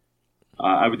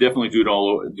would definitely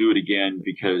do it again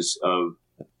because of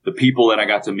the people that I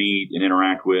got to meet and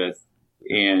interact with,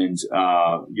 and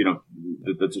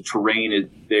the terrain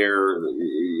there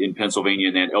in Pennsylvania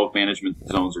and that elk management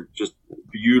zones are just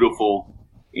beautiful.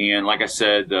 And like I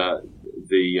said, and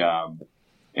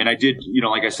I did,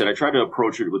 like I said, I tried to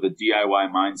approach it with a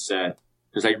DIY mindset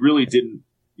because I really didn't,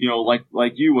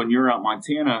 like you, when you're out in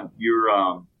Montana, you're,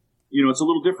 it's a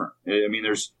little different. I mean,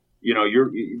 there's,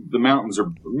 the mountains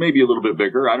are maybe a little bit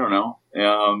bigger. I don't know.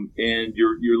 And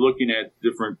you're looking at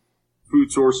different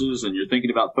food sources, and you're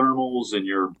thinking about thermals, and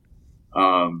you're,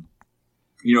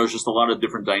 there's just a lot of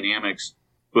different dynamics.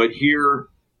 But here,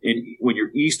 when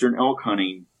you're Eastern elk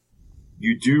hunting,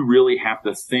 you do really have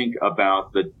to think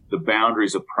about the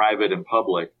boundaries of private and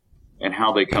public and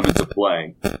how they come into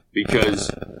play.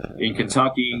 Because in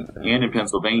Kentucky and in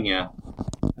Pennsylvania,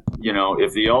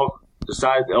 if the elk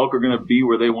decide the elk are going to be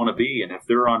where they want to be, and if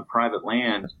they're on private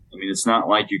land, I mean, it's not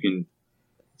like you can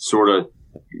sort of,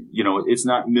 it's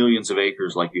not millions of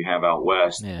acres like you have out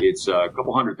west. Yeah. It's a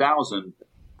couple 100,000, and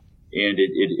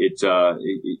it's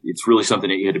really something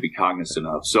that you had to be cognizant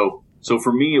of. So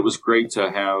for me, it was great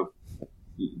to have,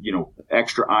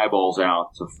 extra eyeballs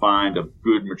out to find a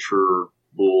good mature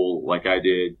bull like I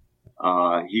did.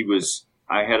 I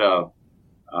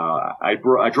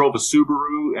drove a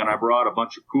Subaru, and I brought a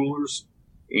bunch of coolers,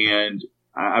 and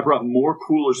I brought more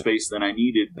cooler space than I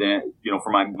needed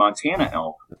for my Montana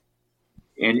elk.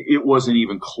 And it wasn't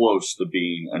even close to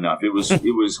being enough. It was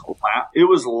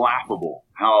laughable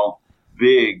how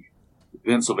big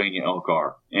Pennsylvania elk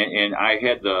are. And I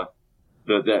had the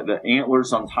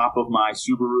antlers on top of my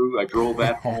Subaru. I drove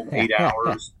that home 8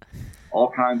 hours. All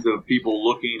kinds of people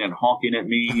looking and honking at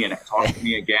me and talking to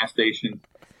me at gas stations.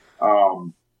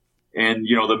 And,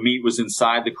 the meat was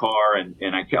inside the car, and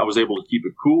I was able to keep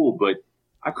it cool, but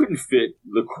I couldn't fit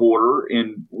the quarter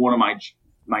in one of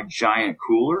my giant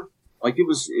cooler. Like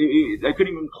I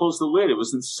couldn't even close the lid. It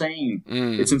was insane.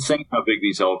 It's insane how big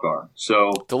these elk are.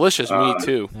 So delicious meat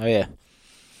too. Oh yeah.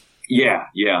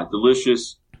 Yeah.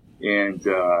 Delicious. And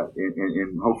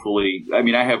hopefully, I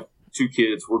mean, I have 2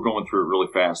 kids. We're going through it really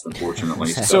fast, unfortunately.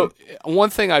 So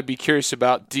one thing I'd be curious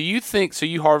about, do you think, so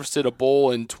you harvested a bull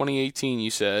in 2018,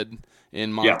 you said,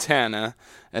 in Montana,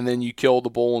 and then you killed a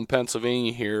bull in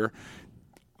Pennsylvania here.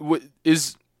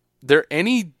 Is there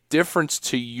any difference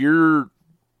to your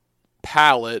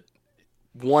palate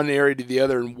one area to the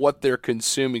other and what they're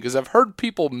consuming? Because I've heard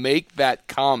people make that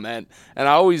comment, and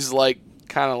I always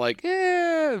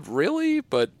really?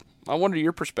 But I wonder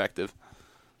your perspective.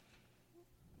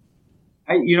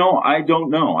 I don't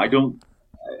know.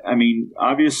 I mean,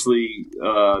 obviously,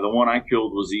 the one I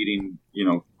killed was eating,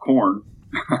 corn,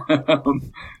 and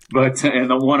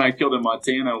the one I killed in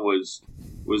Montana was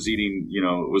eating,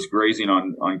 was grazing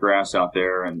on grass out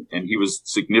there, and he was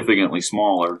significantly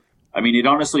smaller. I mean, it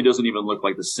honestly doesn't even look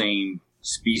like the same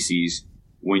species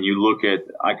when you look at.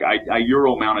 I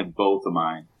Euro mounted both of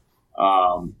mine,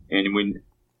 and when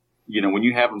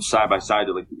you have them side by side,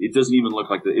 it doesn't even look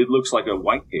like it looks like a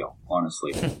whitetail,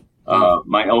 honestly.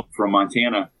 My elk from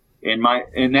Montana and my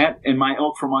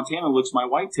elk from Montana my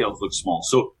whitetails look small.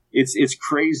 So it's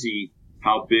crazy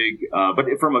how big, but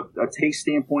from a taste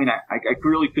standpoint, I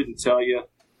really couldn't tell you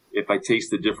if I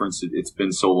taste the difference. It's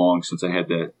been so long since I had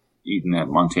eaten that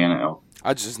Montana elk.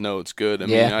 I just know it's good. I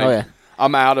mean,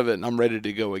 I'm out of it and I'm ready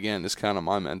to go again. It's kind of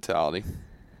my mentality.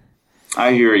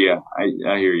 I hear you.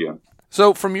 I hear you.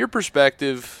 So from your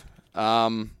perspective,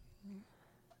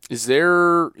 is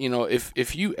there,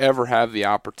 if you ever have the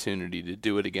opportunity to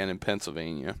do it again in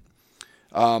Pennsylvania,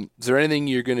 is there anything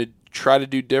you're going to try to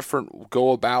do different,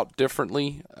 go about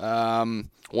differently, want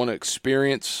to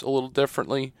experience a little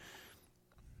differently?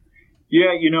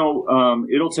 Yeah,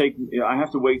 it'll take. I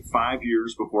have to wait 5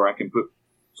 years before I can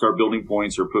start building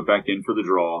points or put back in for the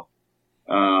draw.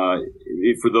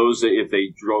 For those, if they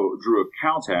drew a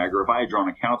cow tag, or if I had drawn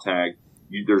a cow tag,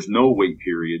 there's no wait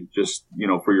period. Just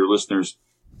for your listeners.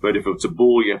 But if it's a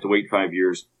bull, you have to wait 5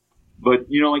 years. But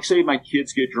like say my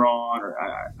kids get drawn, or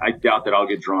I doubt that I'll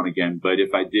get drawn again. But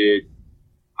if I did,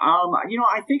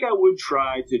 I think I would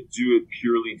try to do it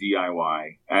purely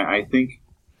DIY. I think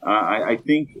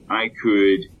I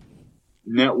could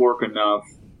network enough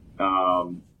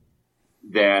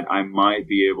that I might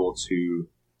be able to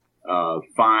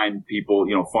find people,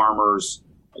 farmers.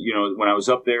 When I was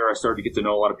up there, I started to get to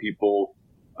know a lot of people.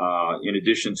 In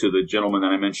addition to the gentleman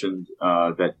that I mentioned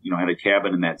that had a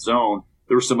cabin in that zone,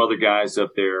 there were some other guys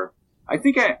up there. I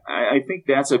think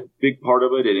that's a big part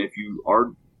of it. And if you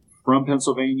are from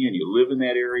Pennsylvania and you live in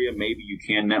that area, maybe you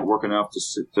can network enough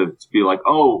to be like,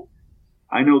 oh,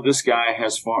 I know this guy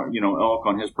has elk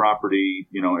on his property,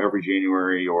 every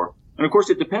January, and of course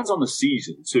it depends on the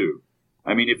season too.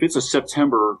 I mean, if it's a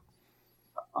September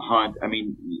hunt, I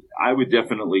mean, I would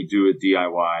definitely do it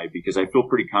DIY because I feel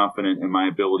pretty confident in my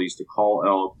abilities to call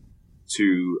elk,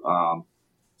 to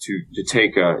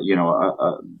take a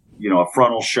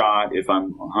frontal shot if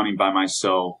I'm hunting by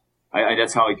myself.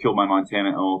 That's how I killed my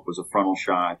Montana elk, was a frontal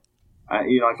shot. I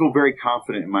feel very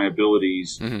confident in my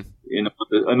abilities in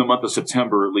the month of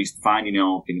September, at least finding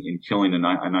elk and killing a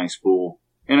nice bull.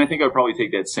 And I think I'd probably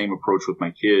take that same approach with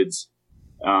my kids.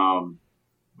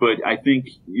 But I think,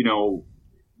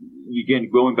 again,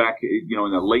 going back, in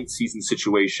a late season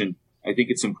situation, I think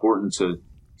it's important to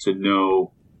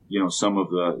know, some of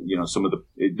the,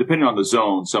 depending on the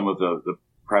zone, some of the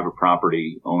private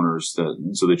property owners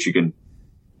so that you can,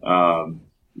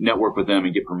 network with them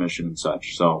and get permission and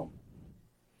such. So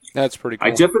that's pretty cool.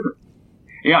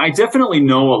 I definitely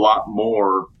know a lot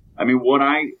more. I mean, what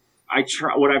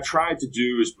I've tried to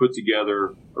do is put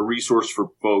together a resource for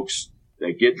folks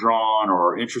that get drawn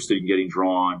or are interested in getting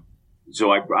drawn.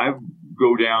 So I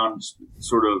go down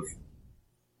sort of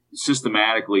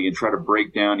systematically and try to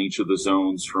break down each of the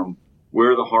zones from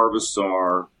where the harvests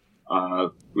are.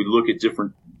 We look at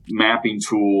different mapping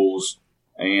tools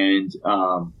and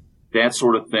that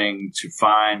sort of thing to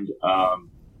find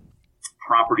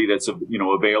property that's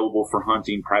available for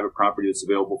hunting, private property that's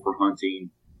available for hunting.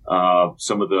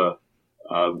 Some of the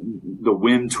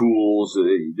wind tools.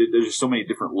 There's just so many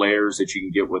different layers that you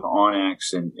can get with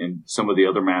Onyx and some of the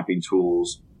other mapping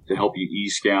tools to help you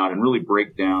e-scout and really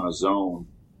break down a zone.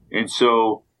 And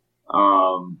so,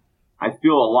 I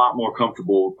feel a lot more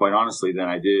comfortable, quite honestly, than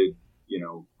I did,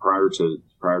 prior to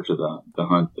the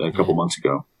hunt a couple months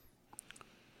ago.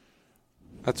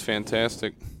 That's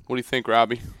fantastic. What do you think,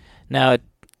 Robbie? Now,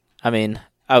 I mean,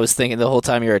 I was thinking the whole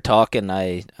time you were talking,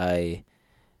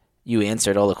 you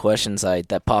answered all the questions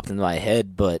that popped into my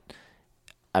head, but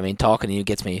I mean, talking to you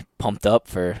gets me pumped up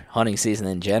for hunting season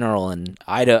in general, and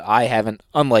I haven't,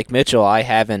 unlike Mitchell, I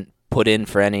haven't put in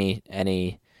for any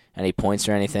points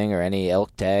or anything, or any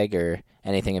elk tag or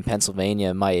anything in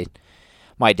Pennsylvania.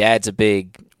 My dad's a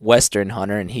big Western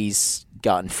hunter, and he's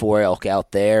gotten 4 elk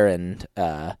out there, and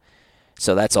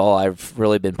so that's all I've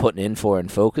really been putting in for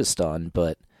and focused on.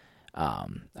 But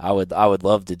I would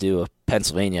love to do a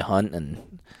Pennsylvania hunt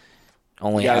and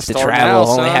only have to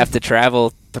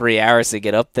travel 3 hours to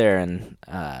get up there, and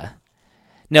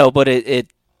No, but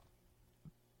it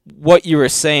what you were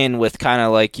saying with kind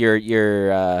of like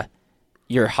your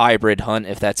hybrid hunt,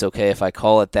 if that's okay if I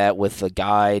call it that, with the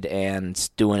guide and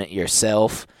doing it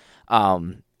yourself.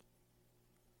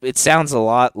 It sounds a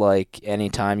lot like any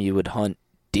time you would hunt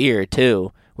deer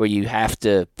too, where you have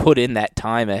to put in that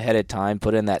time ahead of time,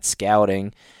 put in that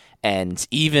scouting, and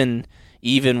even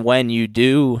when you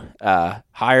do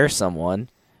hire someone,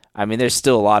 I mean, there's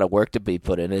still a lot of work to be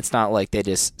put in. It's not like they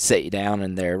just sit you down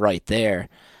and they're right there.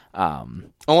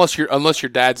 Unless your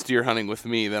dad's deer hunting with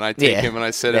me, then I take him and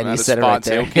I set him at a spot right and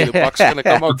say, okay, the buck's going to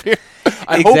come up here.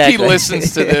 I hope he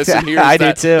listens to this and hears I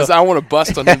that. do too. Because I want to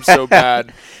bust on him so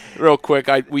bad. Real quick,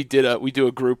 we do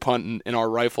a group hunt in our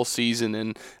rifle season,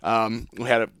 and we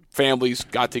had families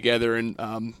got together,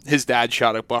 and his dad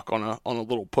shot a buck on a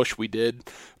little push we did,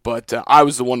 but I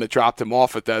was the one that dropped him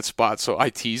off at that spot, so I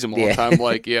tease him all the time,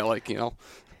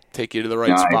 take you to the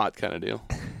right spot kind of deal.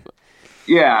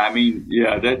 Yeah, I mean,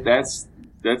 that's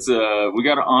we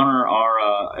got to honor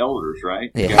our elders,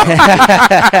 right?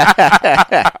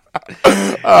 Yeah.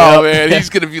 Oh man, he's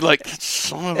gonna be like,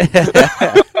 son of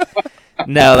a...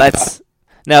 No, that's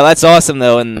awesome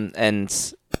though,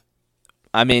 and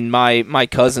I mean my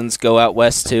cousins go out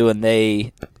west too, and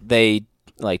they've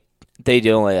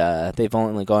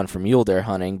only gone for mule deer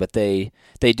hunting, but they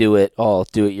do it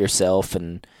yourself,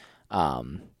 and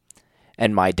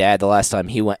my dad, the last time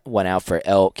he went out for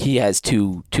elk, he has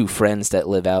two friends that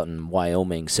live out in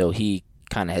Wyoming, so he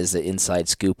kind of has the inside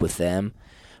scoop with them,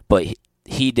 but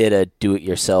he did a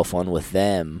do-it-yourself one with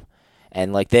them,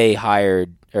 and like they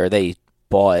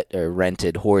bought or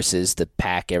rented horses to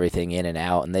pack everything in and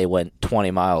out, and they went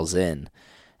 20 miles in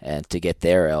and to get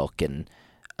their elk, and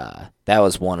that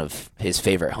was one of his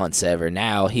favorite hunts ever.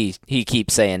 Now he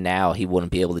keeps saying now he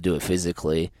wouldn't be able to do it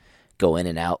physically, go in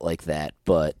and out like that,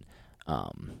 but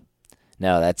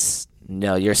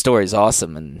your story's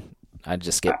awesome, and I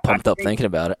just get pumped up thinking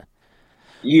about it.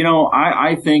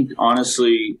 I think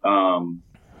honestly, I'm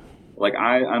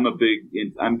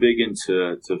big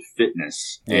into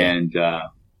fitness, and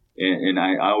I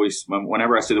always,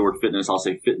 whenever I say the word fitness, I'll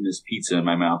say fitness pizza in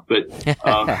my mouth. But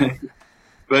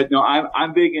but no,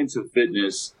 I'm big into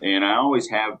fitness, and I always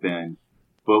have been.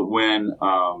 But when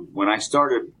I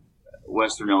started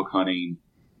Western elk hunting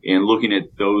and looking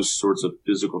at those sorts of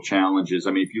physical challenges,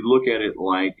 I mean, if you look at it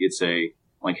like it's hey,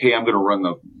 I'm going to run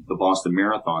the Boston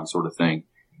Marathon sort of thing,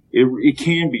 it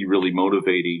can be really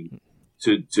motivating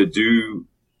to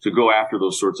go after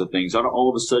those sorts of things. All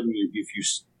of a sudden, if you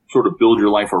sort of build your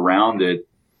life around it,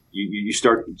 you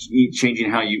start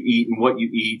changing how you eat and what you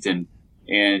eat, and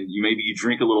maybe you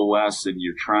drink a little less, and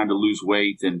you're trying to lose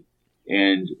weight, and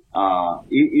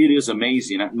it is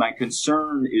amazing. My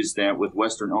concern is that with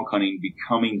Western elk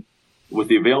hunting with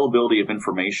the availability of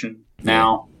information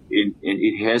now,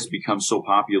 it has become so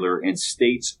popular, and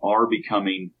states are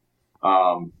becoming.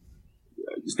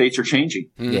 States are changing,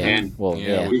 and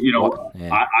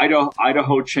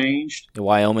Idaho changed.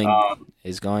 Wyoming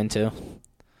is going to.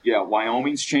 Yeah,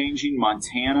 Wyoming's changing.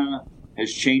 Montana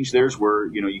has changed theirs, where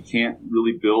you can't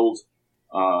really build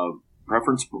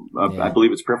preference. I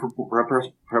believe it's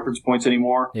preference points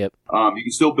anymore. Yep. You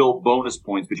can still build bonus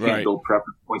points, but you can't build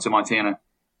preference points in Montana.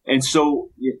 And so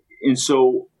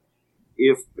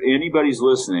if anybody's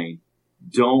listening,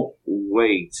 don't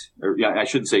wait. I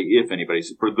shouldn't say if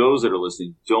anybody's. For those that are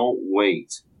listening, don't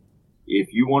wait.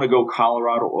 If you want to go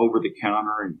Colorado over the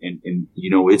counter, and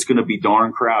it's going to be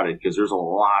darn crowded, because there's a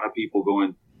lot of people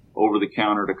going over the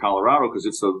counter to Colorado because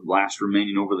it's the last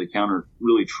remaining over the counter,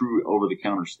 really true over the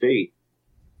counter state.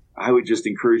 I would just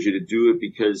encourage you to do it,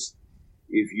 because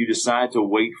if you decide to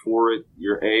wait for it,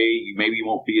 you maybe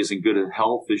won't be as in good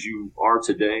health as you are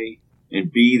today,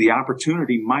 and B, the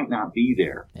opportunity might not be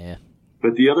there. Yeah.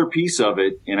 But the other piece of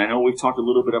it, and I know we've talked a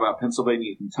little bit about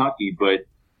Pennsylvania and Kentucky, but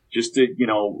just to,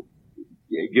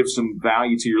 give some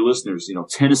value to your listeners,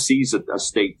 Tennessee's a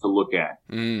state to look at.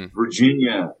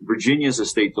 Virginia's a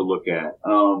state to look at.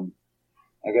 I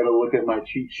got to look at my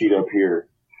cheat sheet up here.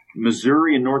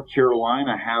 Missouri and North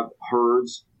Carolina have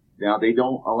herds. Now, they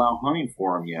don't allow hunting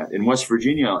for them yet. And West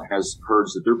Virginia has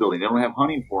herds that they're building. They don't have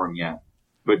hunting for them yet.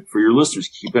 But for your listeners,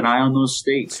 keep an eye on those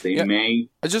states. They may.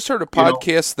 I just heard a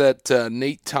podcast that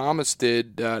Nate Thomas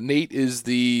did. Nate is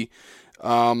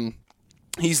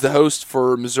he's the host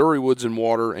for Missouri Woods and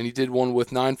Water, and he did one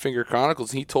with Nine Finger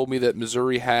Chronicles. And he told me that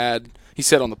Missouri he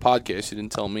said on the podcast, he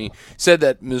didn't tell me, said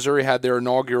that Missouri had their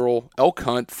inaugural elk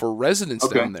hunt for residents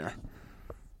down there.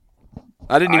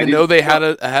 I didn't even know they had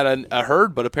a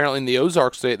herd, but apparently in the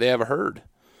Ozarks they have a herd.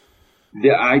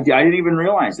 Yeah, I didn't even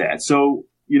realize that. So,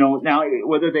 now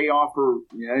whether they offer,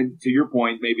 and to your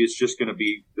point, maybe it's just going to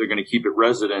be they're going to keep it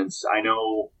residents. I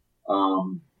know,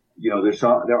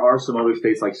 there are some other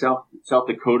states like South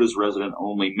Dakota's resident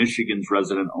only, Michigan's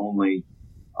resident only.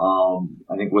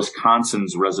 I think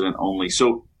Wisconsin's resident only.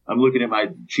 So I'm looking at my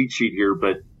cheat sheet here,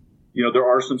 but there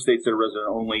are some states that are resident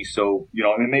only. So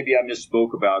maybe I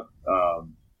misspoke about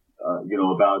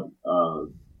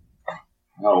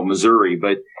Missouri,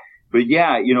 but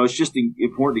yeah, it's just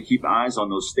important to keep eyes on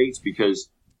those states because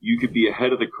you could be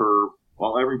ahead of the curve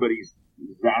while everybody's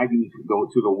zagging to go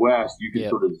to the west. You can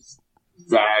sort of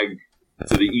zag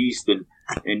to the east and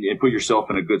put yourself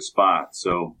in a good spot.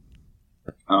 So,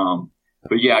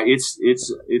 but yeah, it's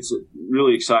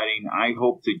really exciting. I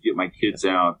hope to get my kids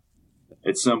out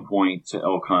at some point to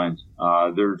elk hunt.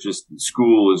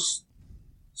 School is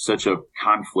such a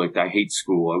conflict. I hate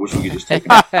school. I wish we could just take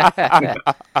it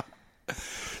out.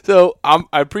 So I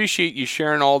appreciate you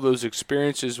sharing all those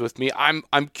experiences with me.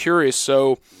 I'm curious.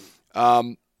 So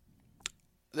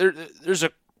there's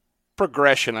a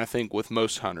progression, I think, with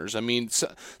most hunters. I mean,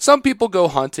 some people go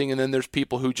hunting, and then there's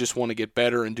people who just want to get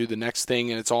better and do the next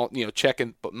thing, and it's all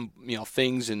checking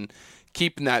things and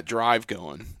keeping that drive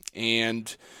going.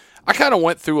 And I kind of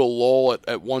went through a lull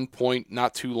at one point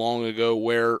not too long ago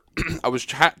where I was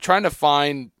trying to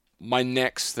find my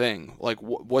next thing, like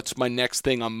what's my next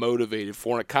thing I'm motivated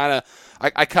for. And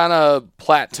I kind of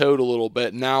plateaued a little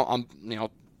bit. Now I'm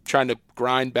trying to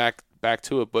grind back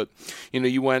to it. But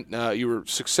you went, you were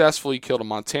successful. You killed a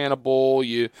Montana bull.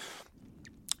 You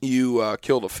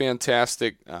killed a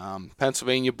fantastic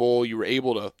Pennsylvania bull. You were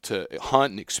able to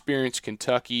hunt and experience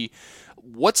Kentucky.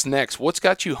 What's next? What's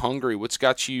got you hungry? What's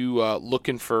got you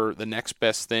looking for the next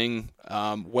best thing,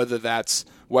 whether that's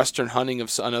Western hunting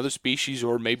of another species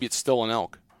or maybe it's still an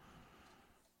elk?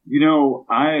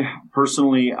 I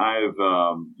personally, I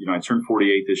turned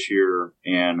 48 this year,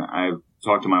 and I've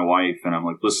talked to my wife, and I'm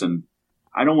like, listen,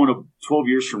 I don't want to, 12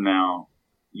 years from now,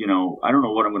 I don't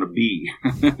know what I'm going to be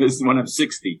this is when I'm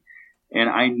 60, and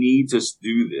I need to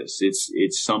do this.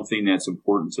 It's something that's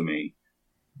important to me.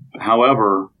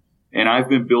 However, and I've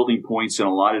been building points in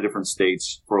a lot of different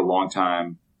states for a long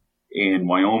time, in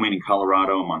Wyoming and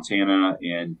Colorado, Montana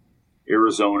and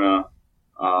Arizona.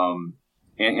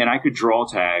 And I could draw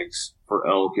tags for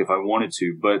elk if I wanted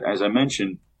to. But as I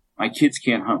mentioned, my kids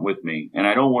can't hunt with me. And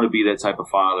I don't want to be that type of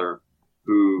father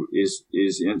who is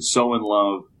so in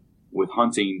love with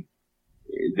hunting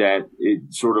that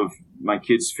it sort of, my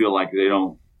kids feel like they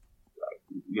don't,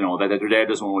 that their dad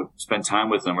doesn't want to spend time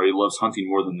with them, or he loves hunting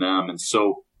more than them. And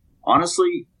so,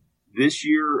 honestly, this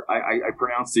year, I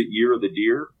pronounced it Year of the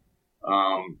Deer.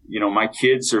 My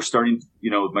kids are starting,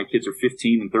 my kids are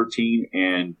 15 and 13,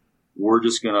 and we're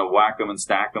just going to whack them and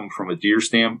stack them from a deer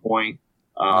standpoint.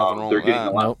 They're getting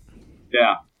a lot.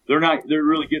 Yeah, they're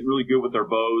really getting really good with their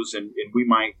bows, and we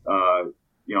might, I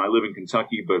live in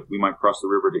Kentucky, but we might cross the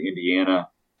river to Indiana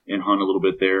and hunt a little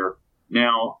bit there.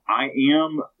 Now, I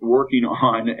am working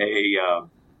on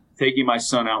taking my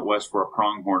son out west for a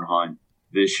pronghorn hunt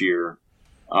this year.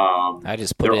 I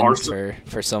just put in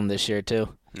for some this year too.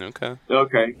 Okay.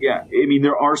 Yeah. I mean,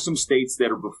 there are some states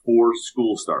that are before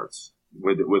school starts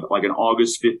with like an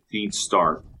August 15th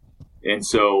start. And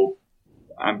so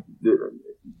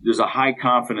there's a high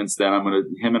confidence that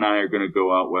him and I are going to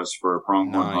go out west for a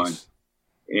pronghorn hunt.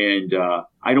 And,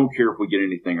 I don't care if we get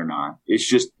anything or not. It's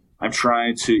just, I'm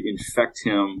trying to infect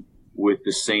him with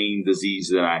the same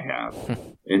disease that I have.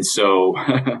 And so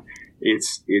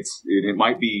it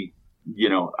might be,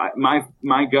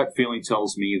 my gut feeling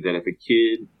tells me that if a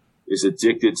kid is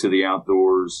addicted to the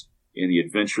outdoors and the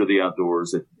adventure of the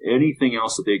outdoors, that anything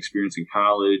else that they experience in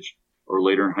college or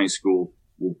later in high school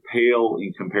will pale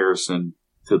in comparison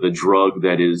to the drug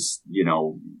that is,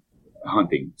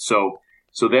 hunting. So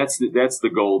that's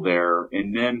the goal there.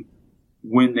 And then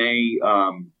when they,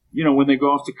 when they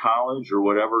go off to college or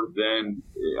whatever, then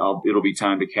it'll be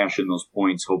time to cash in those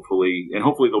points, hopefully, and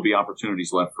hopefully there'll be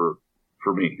opportunities left for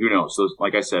me. Who knows? So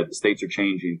like I said, the states are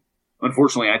changing.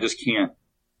 Unfortunately, I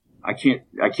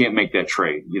can't make that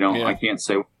trade. Yeah. I can't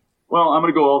say, well, I'm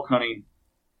going to go elk hunting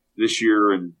this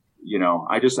year. And,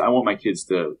 I want my kids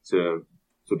to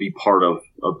be part of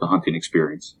the hunting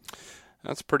experience.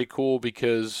 That's pretty cool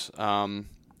because,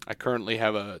 I currently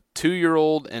have a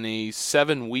 2-year-old and a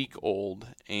 7-week-old,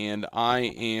 and I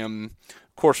am,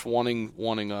 of course, wanting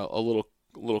a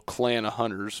little clan of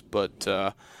hunters, but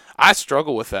I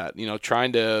struggle with that.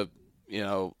 Trying to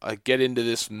get into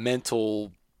this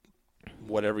mental,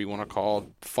 whatever you want to call it,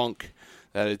 funk,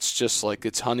 that it's just like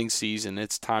it's hunting season,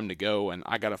 it's time to go, and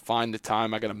I got to find the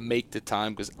time, I got to make the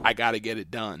time because I got to get it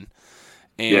done,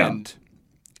 and.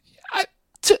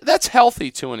 that's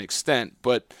healthy to an extent,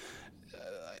 but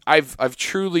I've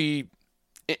truly,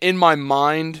 in my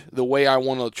mind, the way I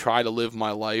want to try to live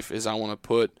my life is I want to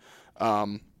put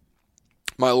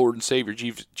my Lord and Savior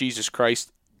Jesus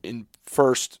Christ in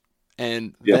first,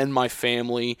 and then my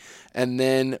family, and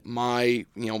then my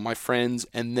my friends,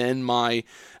 and then my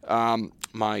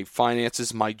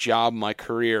finances, my job, my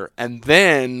career, and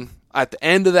then at the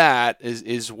end of that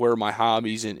is where my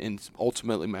hobbies and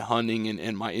ultimately my hunting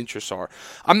and my interests are.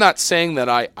 I'm not saying that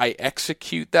I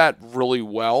execute that really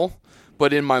well,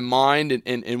 but in my mind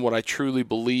and what I truly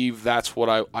believe, that's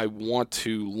what I want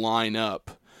to line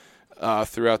up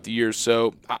throughout the years.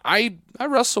 So I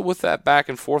wrestle with that back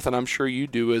and forth, and I'm sure you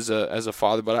do as a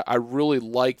father, but I really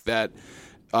like that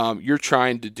you're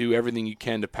trying to do everything you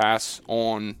can to pass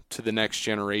on to the next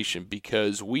generation,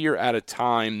 because we are at a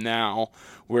time now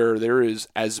where there is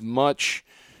as much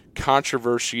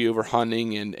controversy over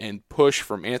hunting and push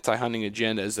from anti-hunting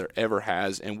agenda as there ever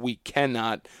has, and we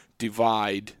cannot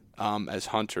divide as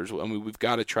hunters. I mean, we've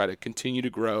got to try to continue to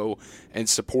grow and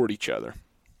support each other.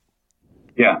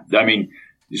 Yeah, I mean,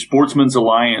 the Sportsman's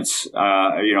Alliance,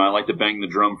 I like to bang the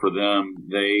drum for them.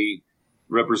 They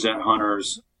represent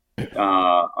hunters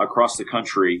across the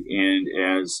country, and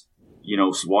as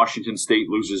Washington State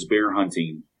loses bear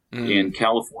hunting. In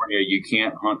California, you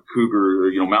can't hunt cougar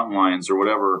or mountain lions or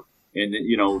whatever, and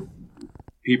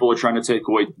people are trying to take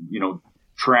away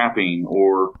trapping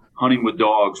or hunting with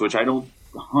dogs, which I don't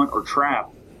hunt or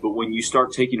trap. But when you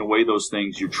start taking away those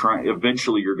things,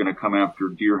 eventually you're going to come after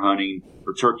deer hunting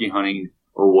or turkey hunting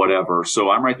or whatever. So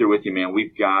I'm right there with you, man.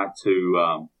 We've got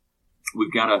to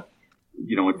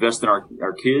invest in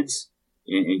our kids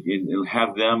and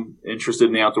have them interested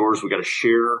in the outdoors. We've got to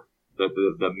share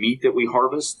the meat that we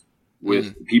harvest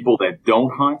with people that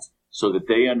don't hunt, so that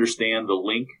they understand the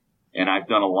link. And I've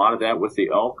done a lot of that with the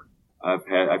elk.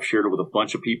 I've shared it with a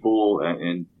bunch of people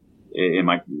and in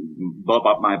my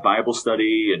Bible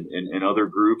study and other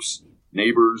groups,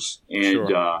 neighbors, and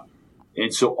Sure.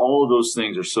 And so all of those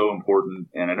things are so important.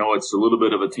 And I know it's a little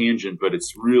bit of a tangent, but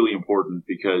it's really important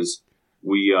because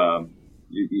we can't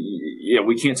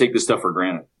take this stuff for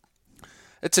granted.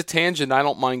 It's a tangent I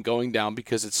don't mind going down,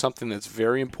 because it's something that's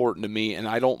very important to me, and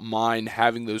I don't mind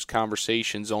having those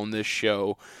conversations on this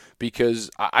show,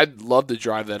 because I'd love to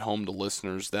drive that home to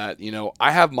listeners that,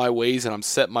 I have my ways and I'm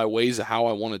set my ways of how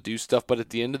I want to do stuff, but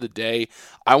at the end of the day,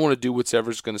 I want to do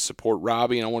whatever's going to support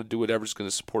Robbie, and I want to do whatever's going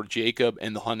to support Jacob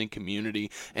and the hunting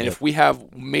community. And if we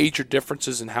have major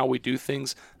differences in how we do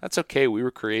things, that's okay. We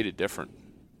were created different.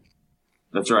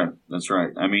 That's right.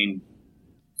 I mean,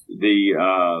 we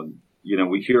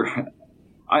hear,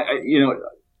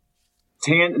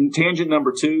 tangent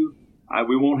number 2.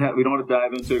 We don't have to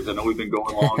dive into it because I know we've been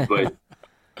going long, but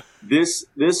this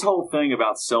whole thing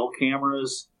about cell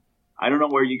cameras, I don't know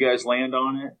where you guys land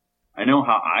on it. I know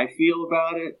how I feel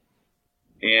about it,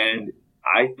 and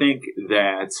I think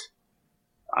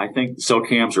cell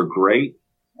cams are great,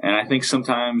 and I think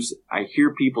sometimes I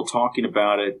hear people talking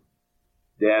about it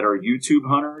that are YouTube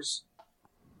hunters,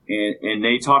 and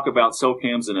they talk about cell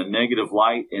cams in a negative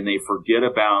light, and they forget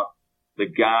about the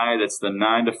guy that's the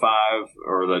 9 to 5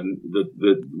 or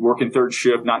the working third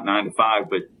shift, not 9 to 5,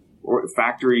 but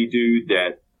factory dude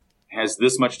that has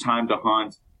this much time to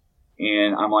hunt.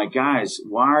 And I'm like, guys,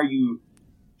 why are you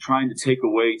trying to take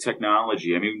away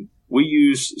technology? I mean, we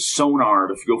use sonar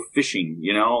to go fishing,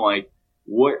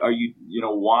 what are you,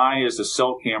 why is a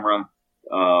cell camera?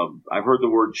 I've heard the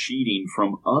word cheating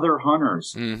from other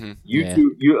hunters, other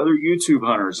YouTube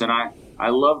hunters, and I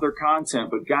love their content,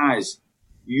 but guys,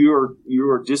 you are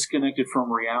disconnected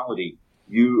from reality.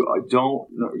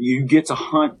 You get to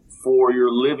hunt for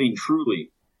your living.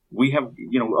 Truly, we have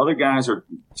other guys are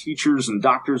teachers and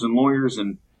doctors and lawyers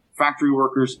and factory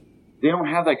workers. They don't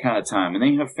have that kind of time, and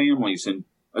they have families. And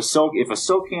if a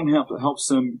cell cam helps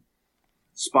them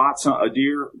spot a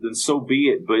deer, then so be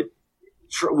it. But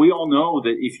we all know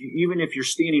that even if you're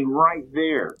standing right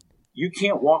there, you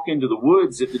can't walk into the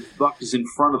woods if the buck is in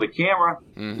front of the camera.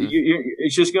 Mm-hmm.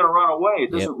 It's just going to run away.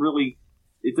 It doesn't really.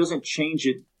 It doesn't change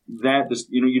it.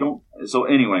 You don't. So,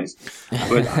 anyways,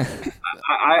 but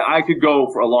I could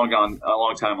go for a long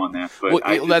time on that. But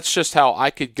that's just how I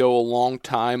could go a long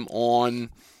time on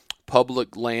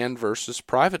public land versus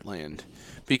private land.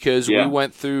 Because we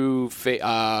went through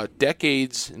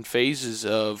decades and phases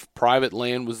of private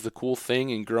land was the cool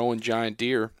thing, and growing giant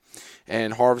deer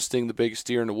and harvesting the biggest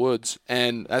deer in the woods.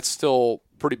 And that's still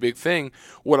a pretty big thing.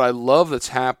 What I love that's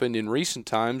happened in recent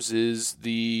times is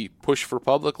the push for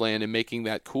public land and making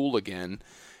that cool again.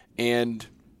 And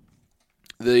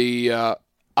I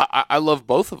love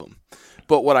both of them.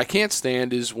 But what I can't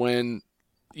stand is when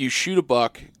you shoot a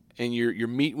buck and you're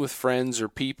meeting with friends or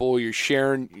people, you're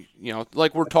sharing,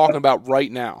 like we're talking about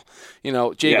right now.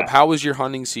 Jacob, how was your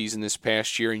hunting season this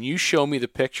past year? And you show me the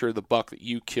picture of the buck that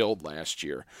you killed last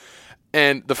year.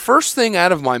 And the first thing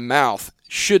out of my mouth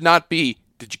should not be,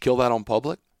 did you kill that on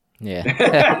public?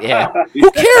 Yeah. Yeah.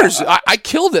 Who cares? I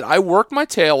killed it. I worked my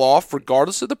tail off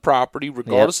regardless of the property,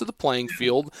 regardless of the playing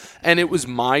field, and it was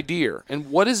my deer. And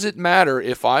what does it matter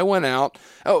if I went out?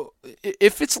 Oh,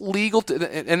 if it's legal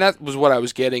and that was what I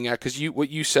was getting at, because what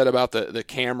you said about the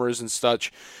cameras and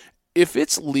such. If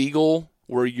it's legal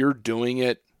where you're doing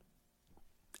it,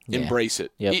 embrace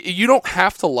it. Yep. You don't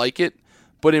have to like it,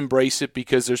 but embrace it,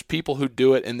 because there's people who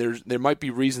do it, and there might be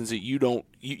reasons that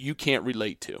you can't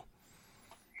relate to.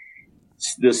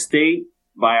 The state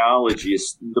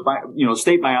biologists,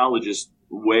 state biologists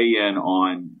weigh in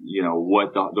on,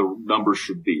 what the numbers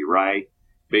should be, right?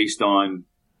 Based on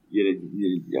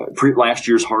last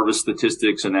year's harvest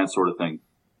statistics and that sort of thing.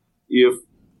 If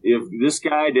this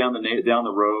guy down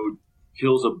the road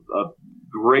kills a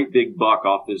great big buck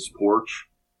off his porch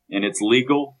and it's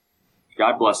legal,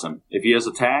 God bless him. If he has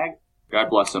a tag, God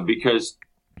bless him, because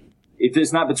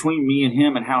it's not between me and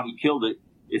him and how he killed it.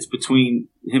 It's between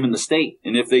him and the state.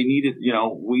 And if they need it,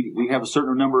 we have a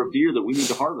certain number of deer that we need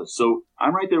to harvest. So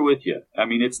I'm right there with you. I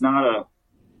mean, it's not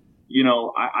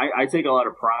I take a lot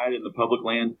of pride in the public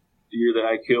land deer that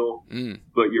I kill,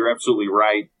 but you're absolutely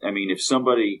right. I mean,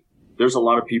 there's a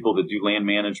lot of people that do land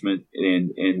management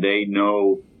and they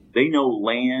know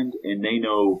land and they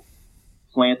know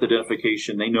plant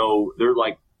identification. They're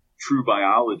like true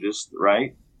biologists,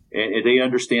 right? And they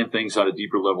understand things at a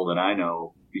deeper level than I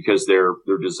know, because they're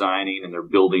designing and they're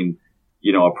building,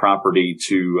 a property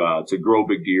to grow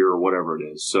big deer or whatever it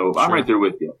is. So sure. I'm right there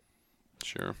with you.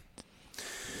 Sure.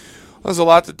 Well, there's a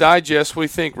lot to digest. What do you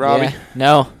think, Robbie? Yeah.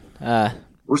 No. A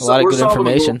lot of good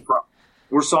information.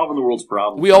 We're solving the world's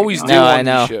problems. We always do on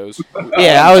these shows.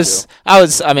 Yeah, I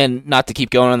was. I mean, not to keep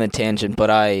going on the tangent,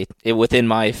 but within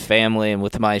my family and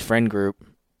with my friend group,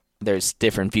 there's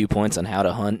different viewpoints on how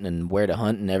to hunt and where to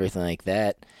hunt and everything like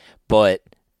that. But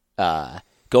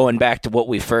going back to what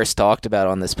we first talked about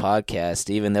on this podcast,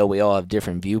 even though we all have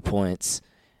different viewpoints,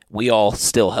 we all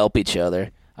still help each other.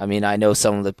 I mean, I know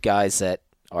some of the guys that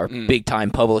are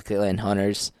big-time public land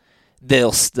hunters,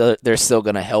 they're still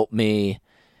going to help me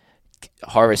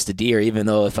harvest a deer, even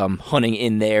though if I'm hunting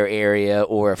in their area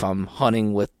or if I'm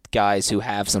hunting with guys who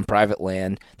have some private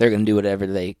land, they're going to do whatever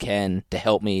they can to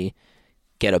help me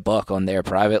get a buck on their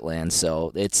private land.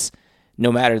 So it's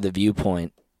no matter the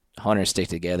viewpoint, hunters stick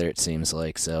together, it seems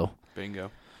like. So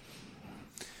bingo.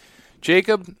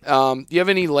 Jacob, do you have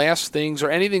any last things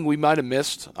or anything we might have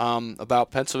missed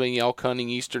about Pennsylvania elk hunting,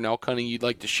 eastern elk hunting you'd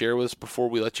like to share with us before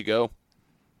we let you go?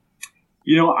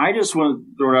 I just want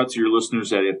to throw it out to your listeners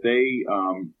that if they,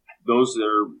 those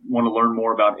that want to learn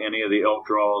more about any of the elk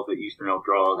draws, the eastern elk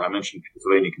draws, I mentioned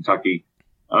Pennsylvania, Kentucky,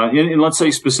 and let's say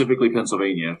specifically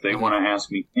Pennsylvania, if they want to ask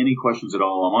me any questions at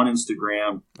all, I'm on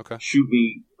Instagram. Okay. Shoot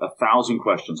me 1,000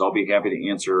 questions. I'll be happy to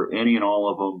answer any and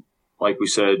all of them. Like we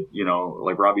said,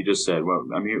 like Robbie just said, well,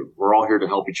 I mean, we're all here to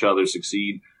help each other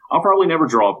succeed. I'll probably never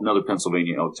draw up another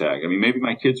Pennsylvania elk tag. I mean, maybe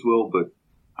my kids will, but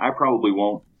I probably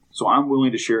won't. So I'm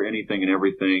willing to share anything and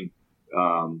everything,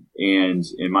 and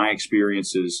in my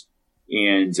experiences.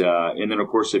 And then of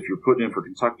course, if you're putting in for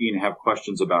Kentucky and have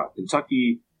questions about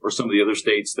Kentucky or some of the other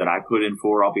states that I put in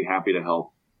for, I'll be happy to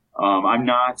help. I'm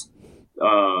not,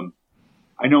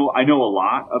 I know a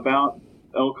lot about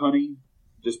elk hunting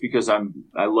just because I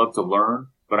love to learn,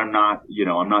 but I'm not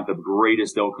the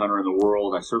greatest elk hunter in the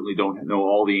world. I certainly don't know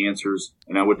all the answers,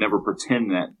 and I would never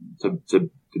pretend that to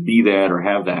be that or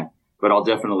have that. But I'll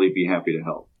definitely be happy to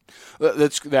help.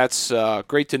 That's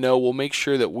great to know. We'll make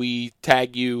sure that we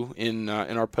tag you in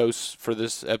our posts for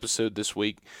this episode this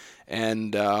week.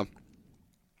 And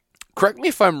correct me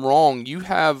if I'm wrong. You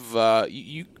have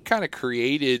you kind of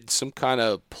created some kind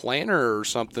of planner or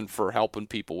something for helping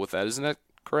people with that. Isn't that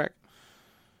correct?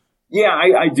 Yeah,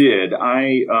 I did.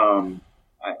 I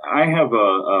have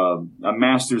a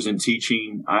master's in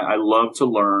teaching. I love to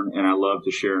learn and I love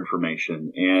to share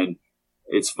information. And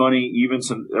it's funny,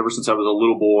 ever since I was a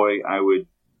little boy, I would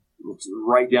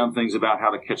write down things about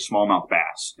how to catch smallmouth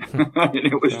bass. And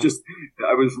it was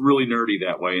I was really nerdy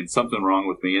that way and something wrong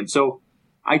with me. And so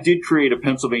I did create a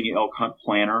Pennsylvania elk hunt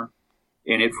planner,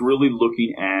 and it's really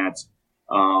looking at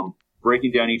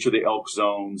breaking down each of the elk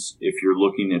zones if you're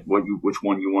looking at which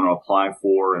one you want to apply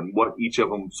for and what each of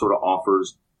them sort of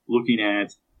offers, looking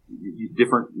at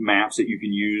different maps that you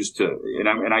can use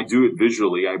and I do it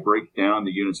visually. I break down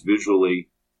the units visually.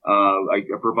 I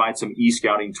provide some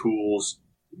e-scouting tools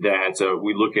that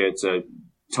we look at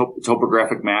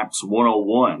topographic maps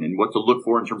 101 and what to look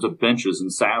for in terms of benches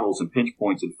and saddles and pinch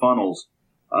points and funnels.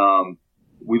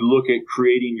 We look at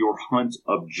creating your hunt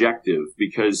objective,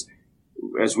 because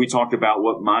as we talked about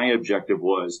what my objective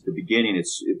was at the beginning,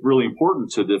 it's really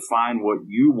important to define what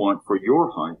you want for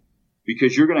your hunt,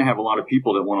 because you're going to have a lot of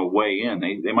people that want to weigh in.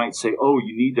 They might say, oh,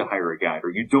 you need to hire a guide, or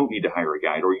you don't need to hire a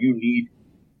guide, or you need,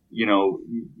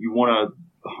 you want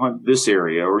to hunt this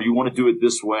area, or you want to do it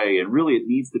this way. And really it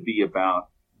needs to be about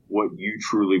what you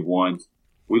truly want.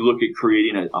 We look at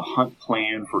creating a hunt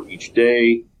plan for each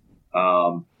day,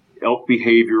 elk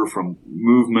behavior from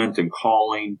movement and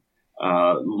calling,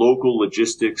 local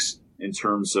logistics in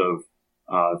terms of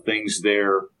things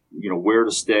there, where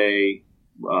to stay,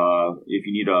 if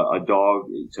you need a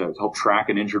dog to help track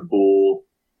an injured bull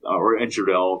or injured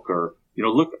elk, or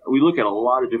we look at a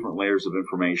lot of different layers of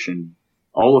information,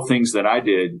 all the things that I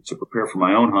did to prepare for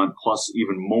my own hunt, plus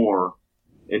even more.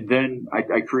 And then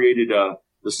I created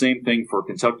the same thing for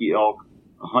Kentucky elk,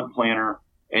 a hunt planner.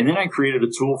 And then I created a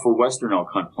tool for Western elk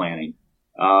hunt planning.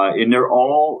 And they're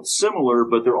all similar,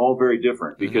 but they're all very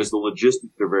different because the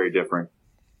logistics are very different.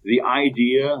 The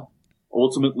idea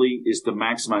ultimately is to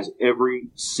maximize every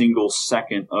single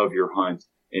second of your hunt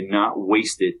and not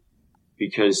waste it,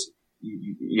 because,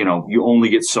 you only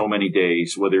get so many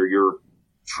days, whether you're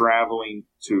traveling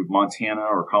to Montana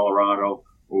or Colorado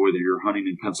or whether you're hunting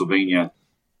in Pennsylvania.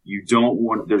 You don't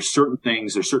want, there's certain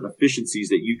efficiencies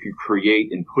that you can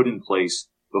create and put in place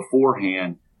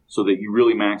beforehand so that you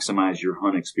really maximize your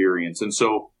hunt experience. And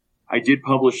so I did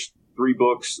publish 3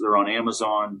 books. They're on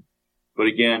Amazon. But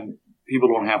again, people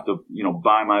don't have to,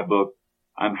 buy my book.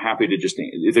 I'm happy to just,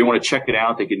 if they want to check it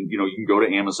out, they can, you can go to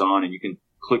Amazon and you can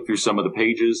click through some of the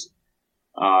pages.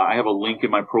 I have a link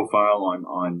in my profile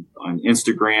on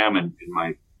Instagram, and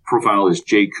my profile is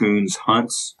Jay Coons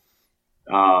Hunts.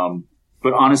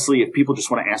 But honestly, if people just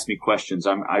want to ask me questions,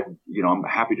 I'm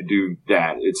happy to do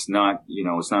that. It's not,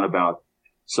 it's not about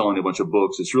selling a bunch of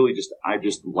books. It's really just, I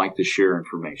just like to share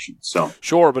information. So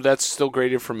sure, but that's still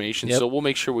great information. Yep. So we'll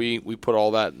make sure we put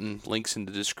all that in links in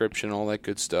the description, all that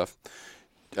good stuff.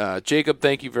 Jacob,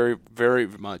 thank you very, very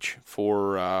much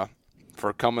for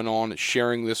coming on and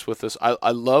sharing this with us.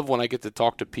 I love when I get to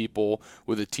talk to people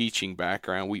with a teaching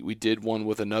background. We did one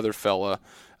with another fella,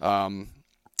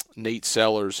 Nate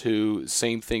Sellers, who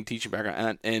same thing, teaching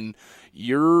background, and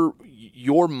your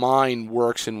mind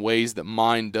works in ways that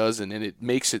mine doesn't, and it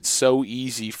makes it so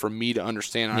easy for me to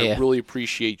understand. Yeah. I really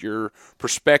appreciate your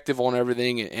perspective on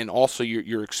everything, and also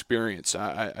your experience.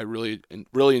 I really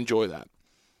enjoy that.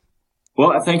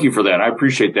 Well, thank you for that. I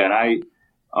appreciate that.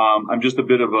 I'm just a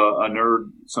bit of a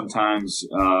nerd sometimes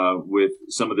with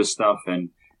some of this stuff, and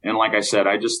like I said,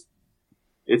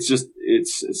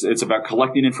 it's about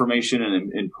collecting information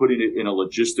and putting it in a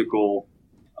logistical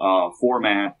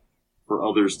format for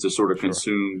others to sort of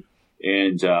consume.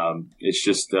 And it's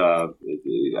just I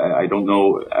don't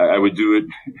know. I would do it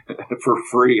for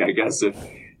free, I guess, if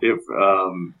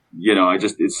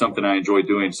it's something I enjoy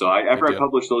doing. So after I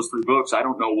publish those 3 books, I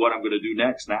don't know what I'm going to do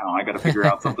next. Now I got to figure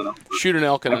out something else. Shoot an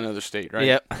elk in another state, right?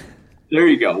 Yep. There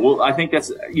you go. Well, I think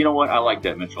that's, what? I like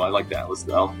that, Mitchell. I like that.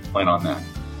 I'll plan on that.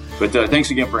 But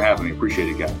thanks again for having me. Appreciate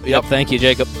it, guys. Yep. Thank you,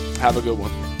 Jacob. Have a good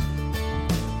one.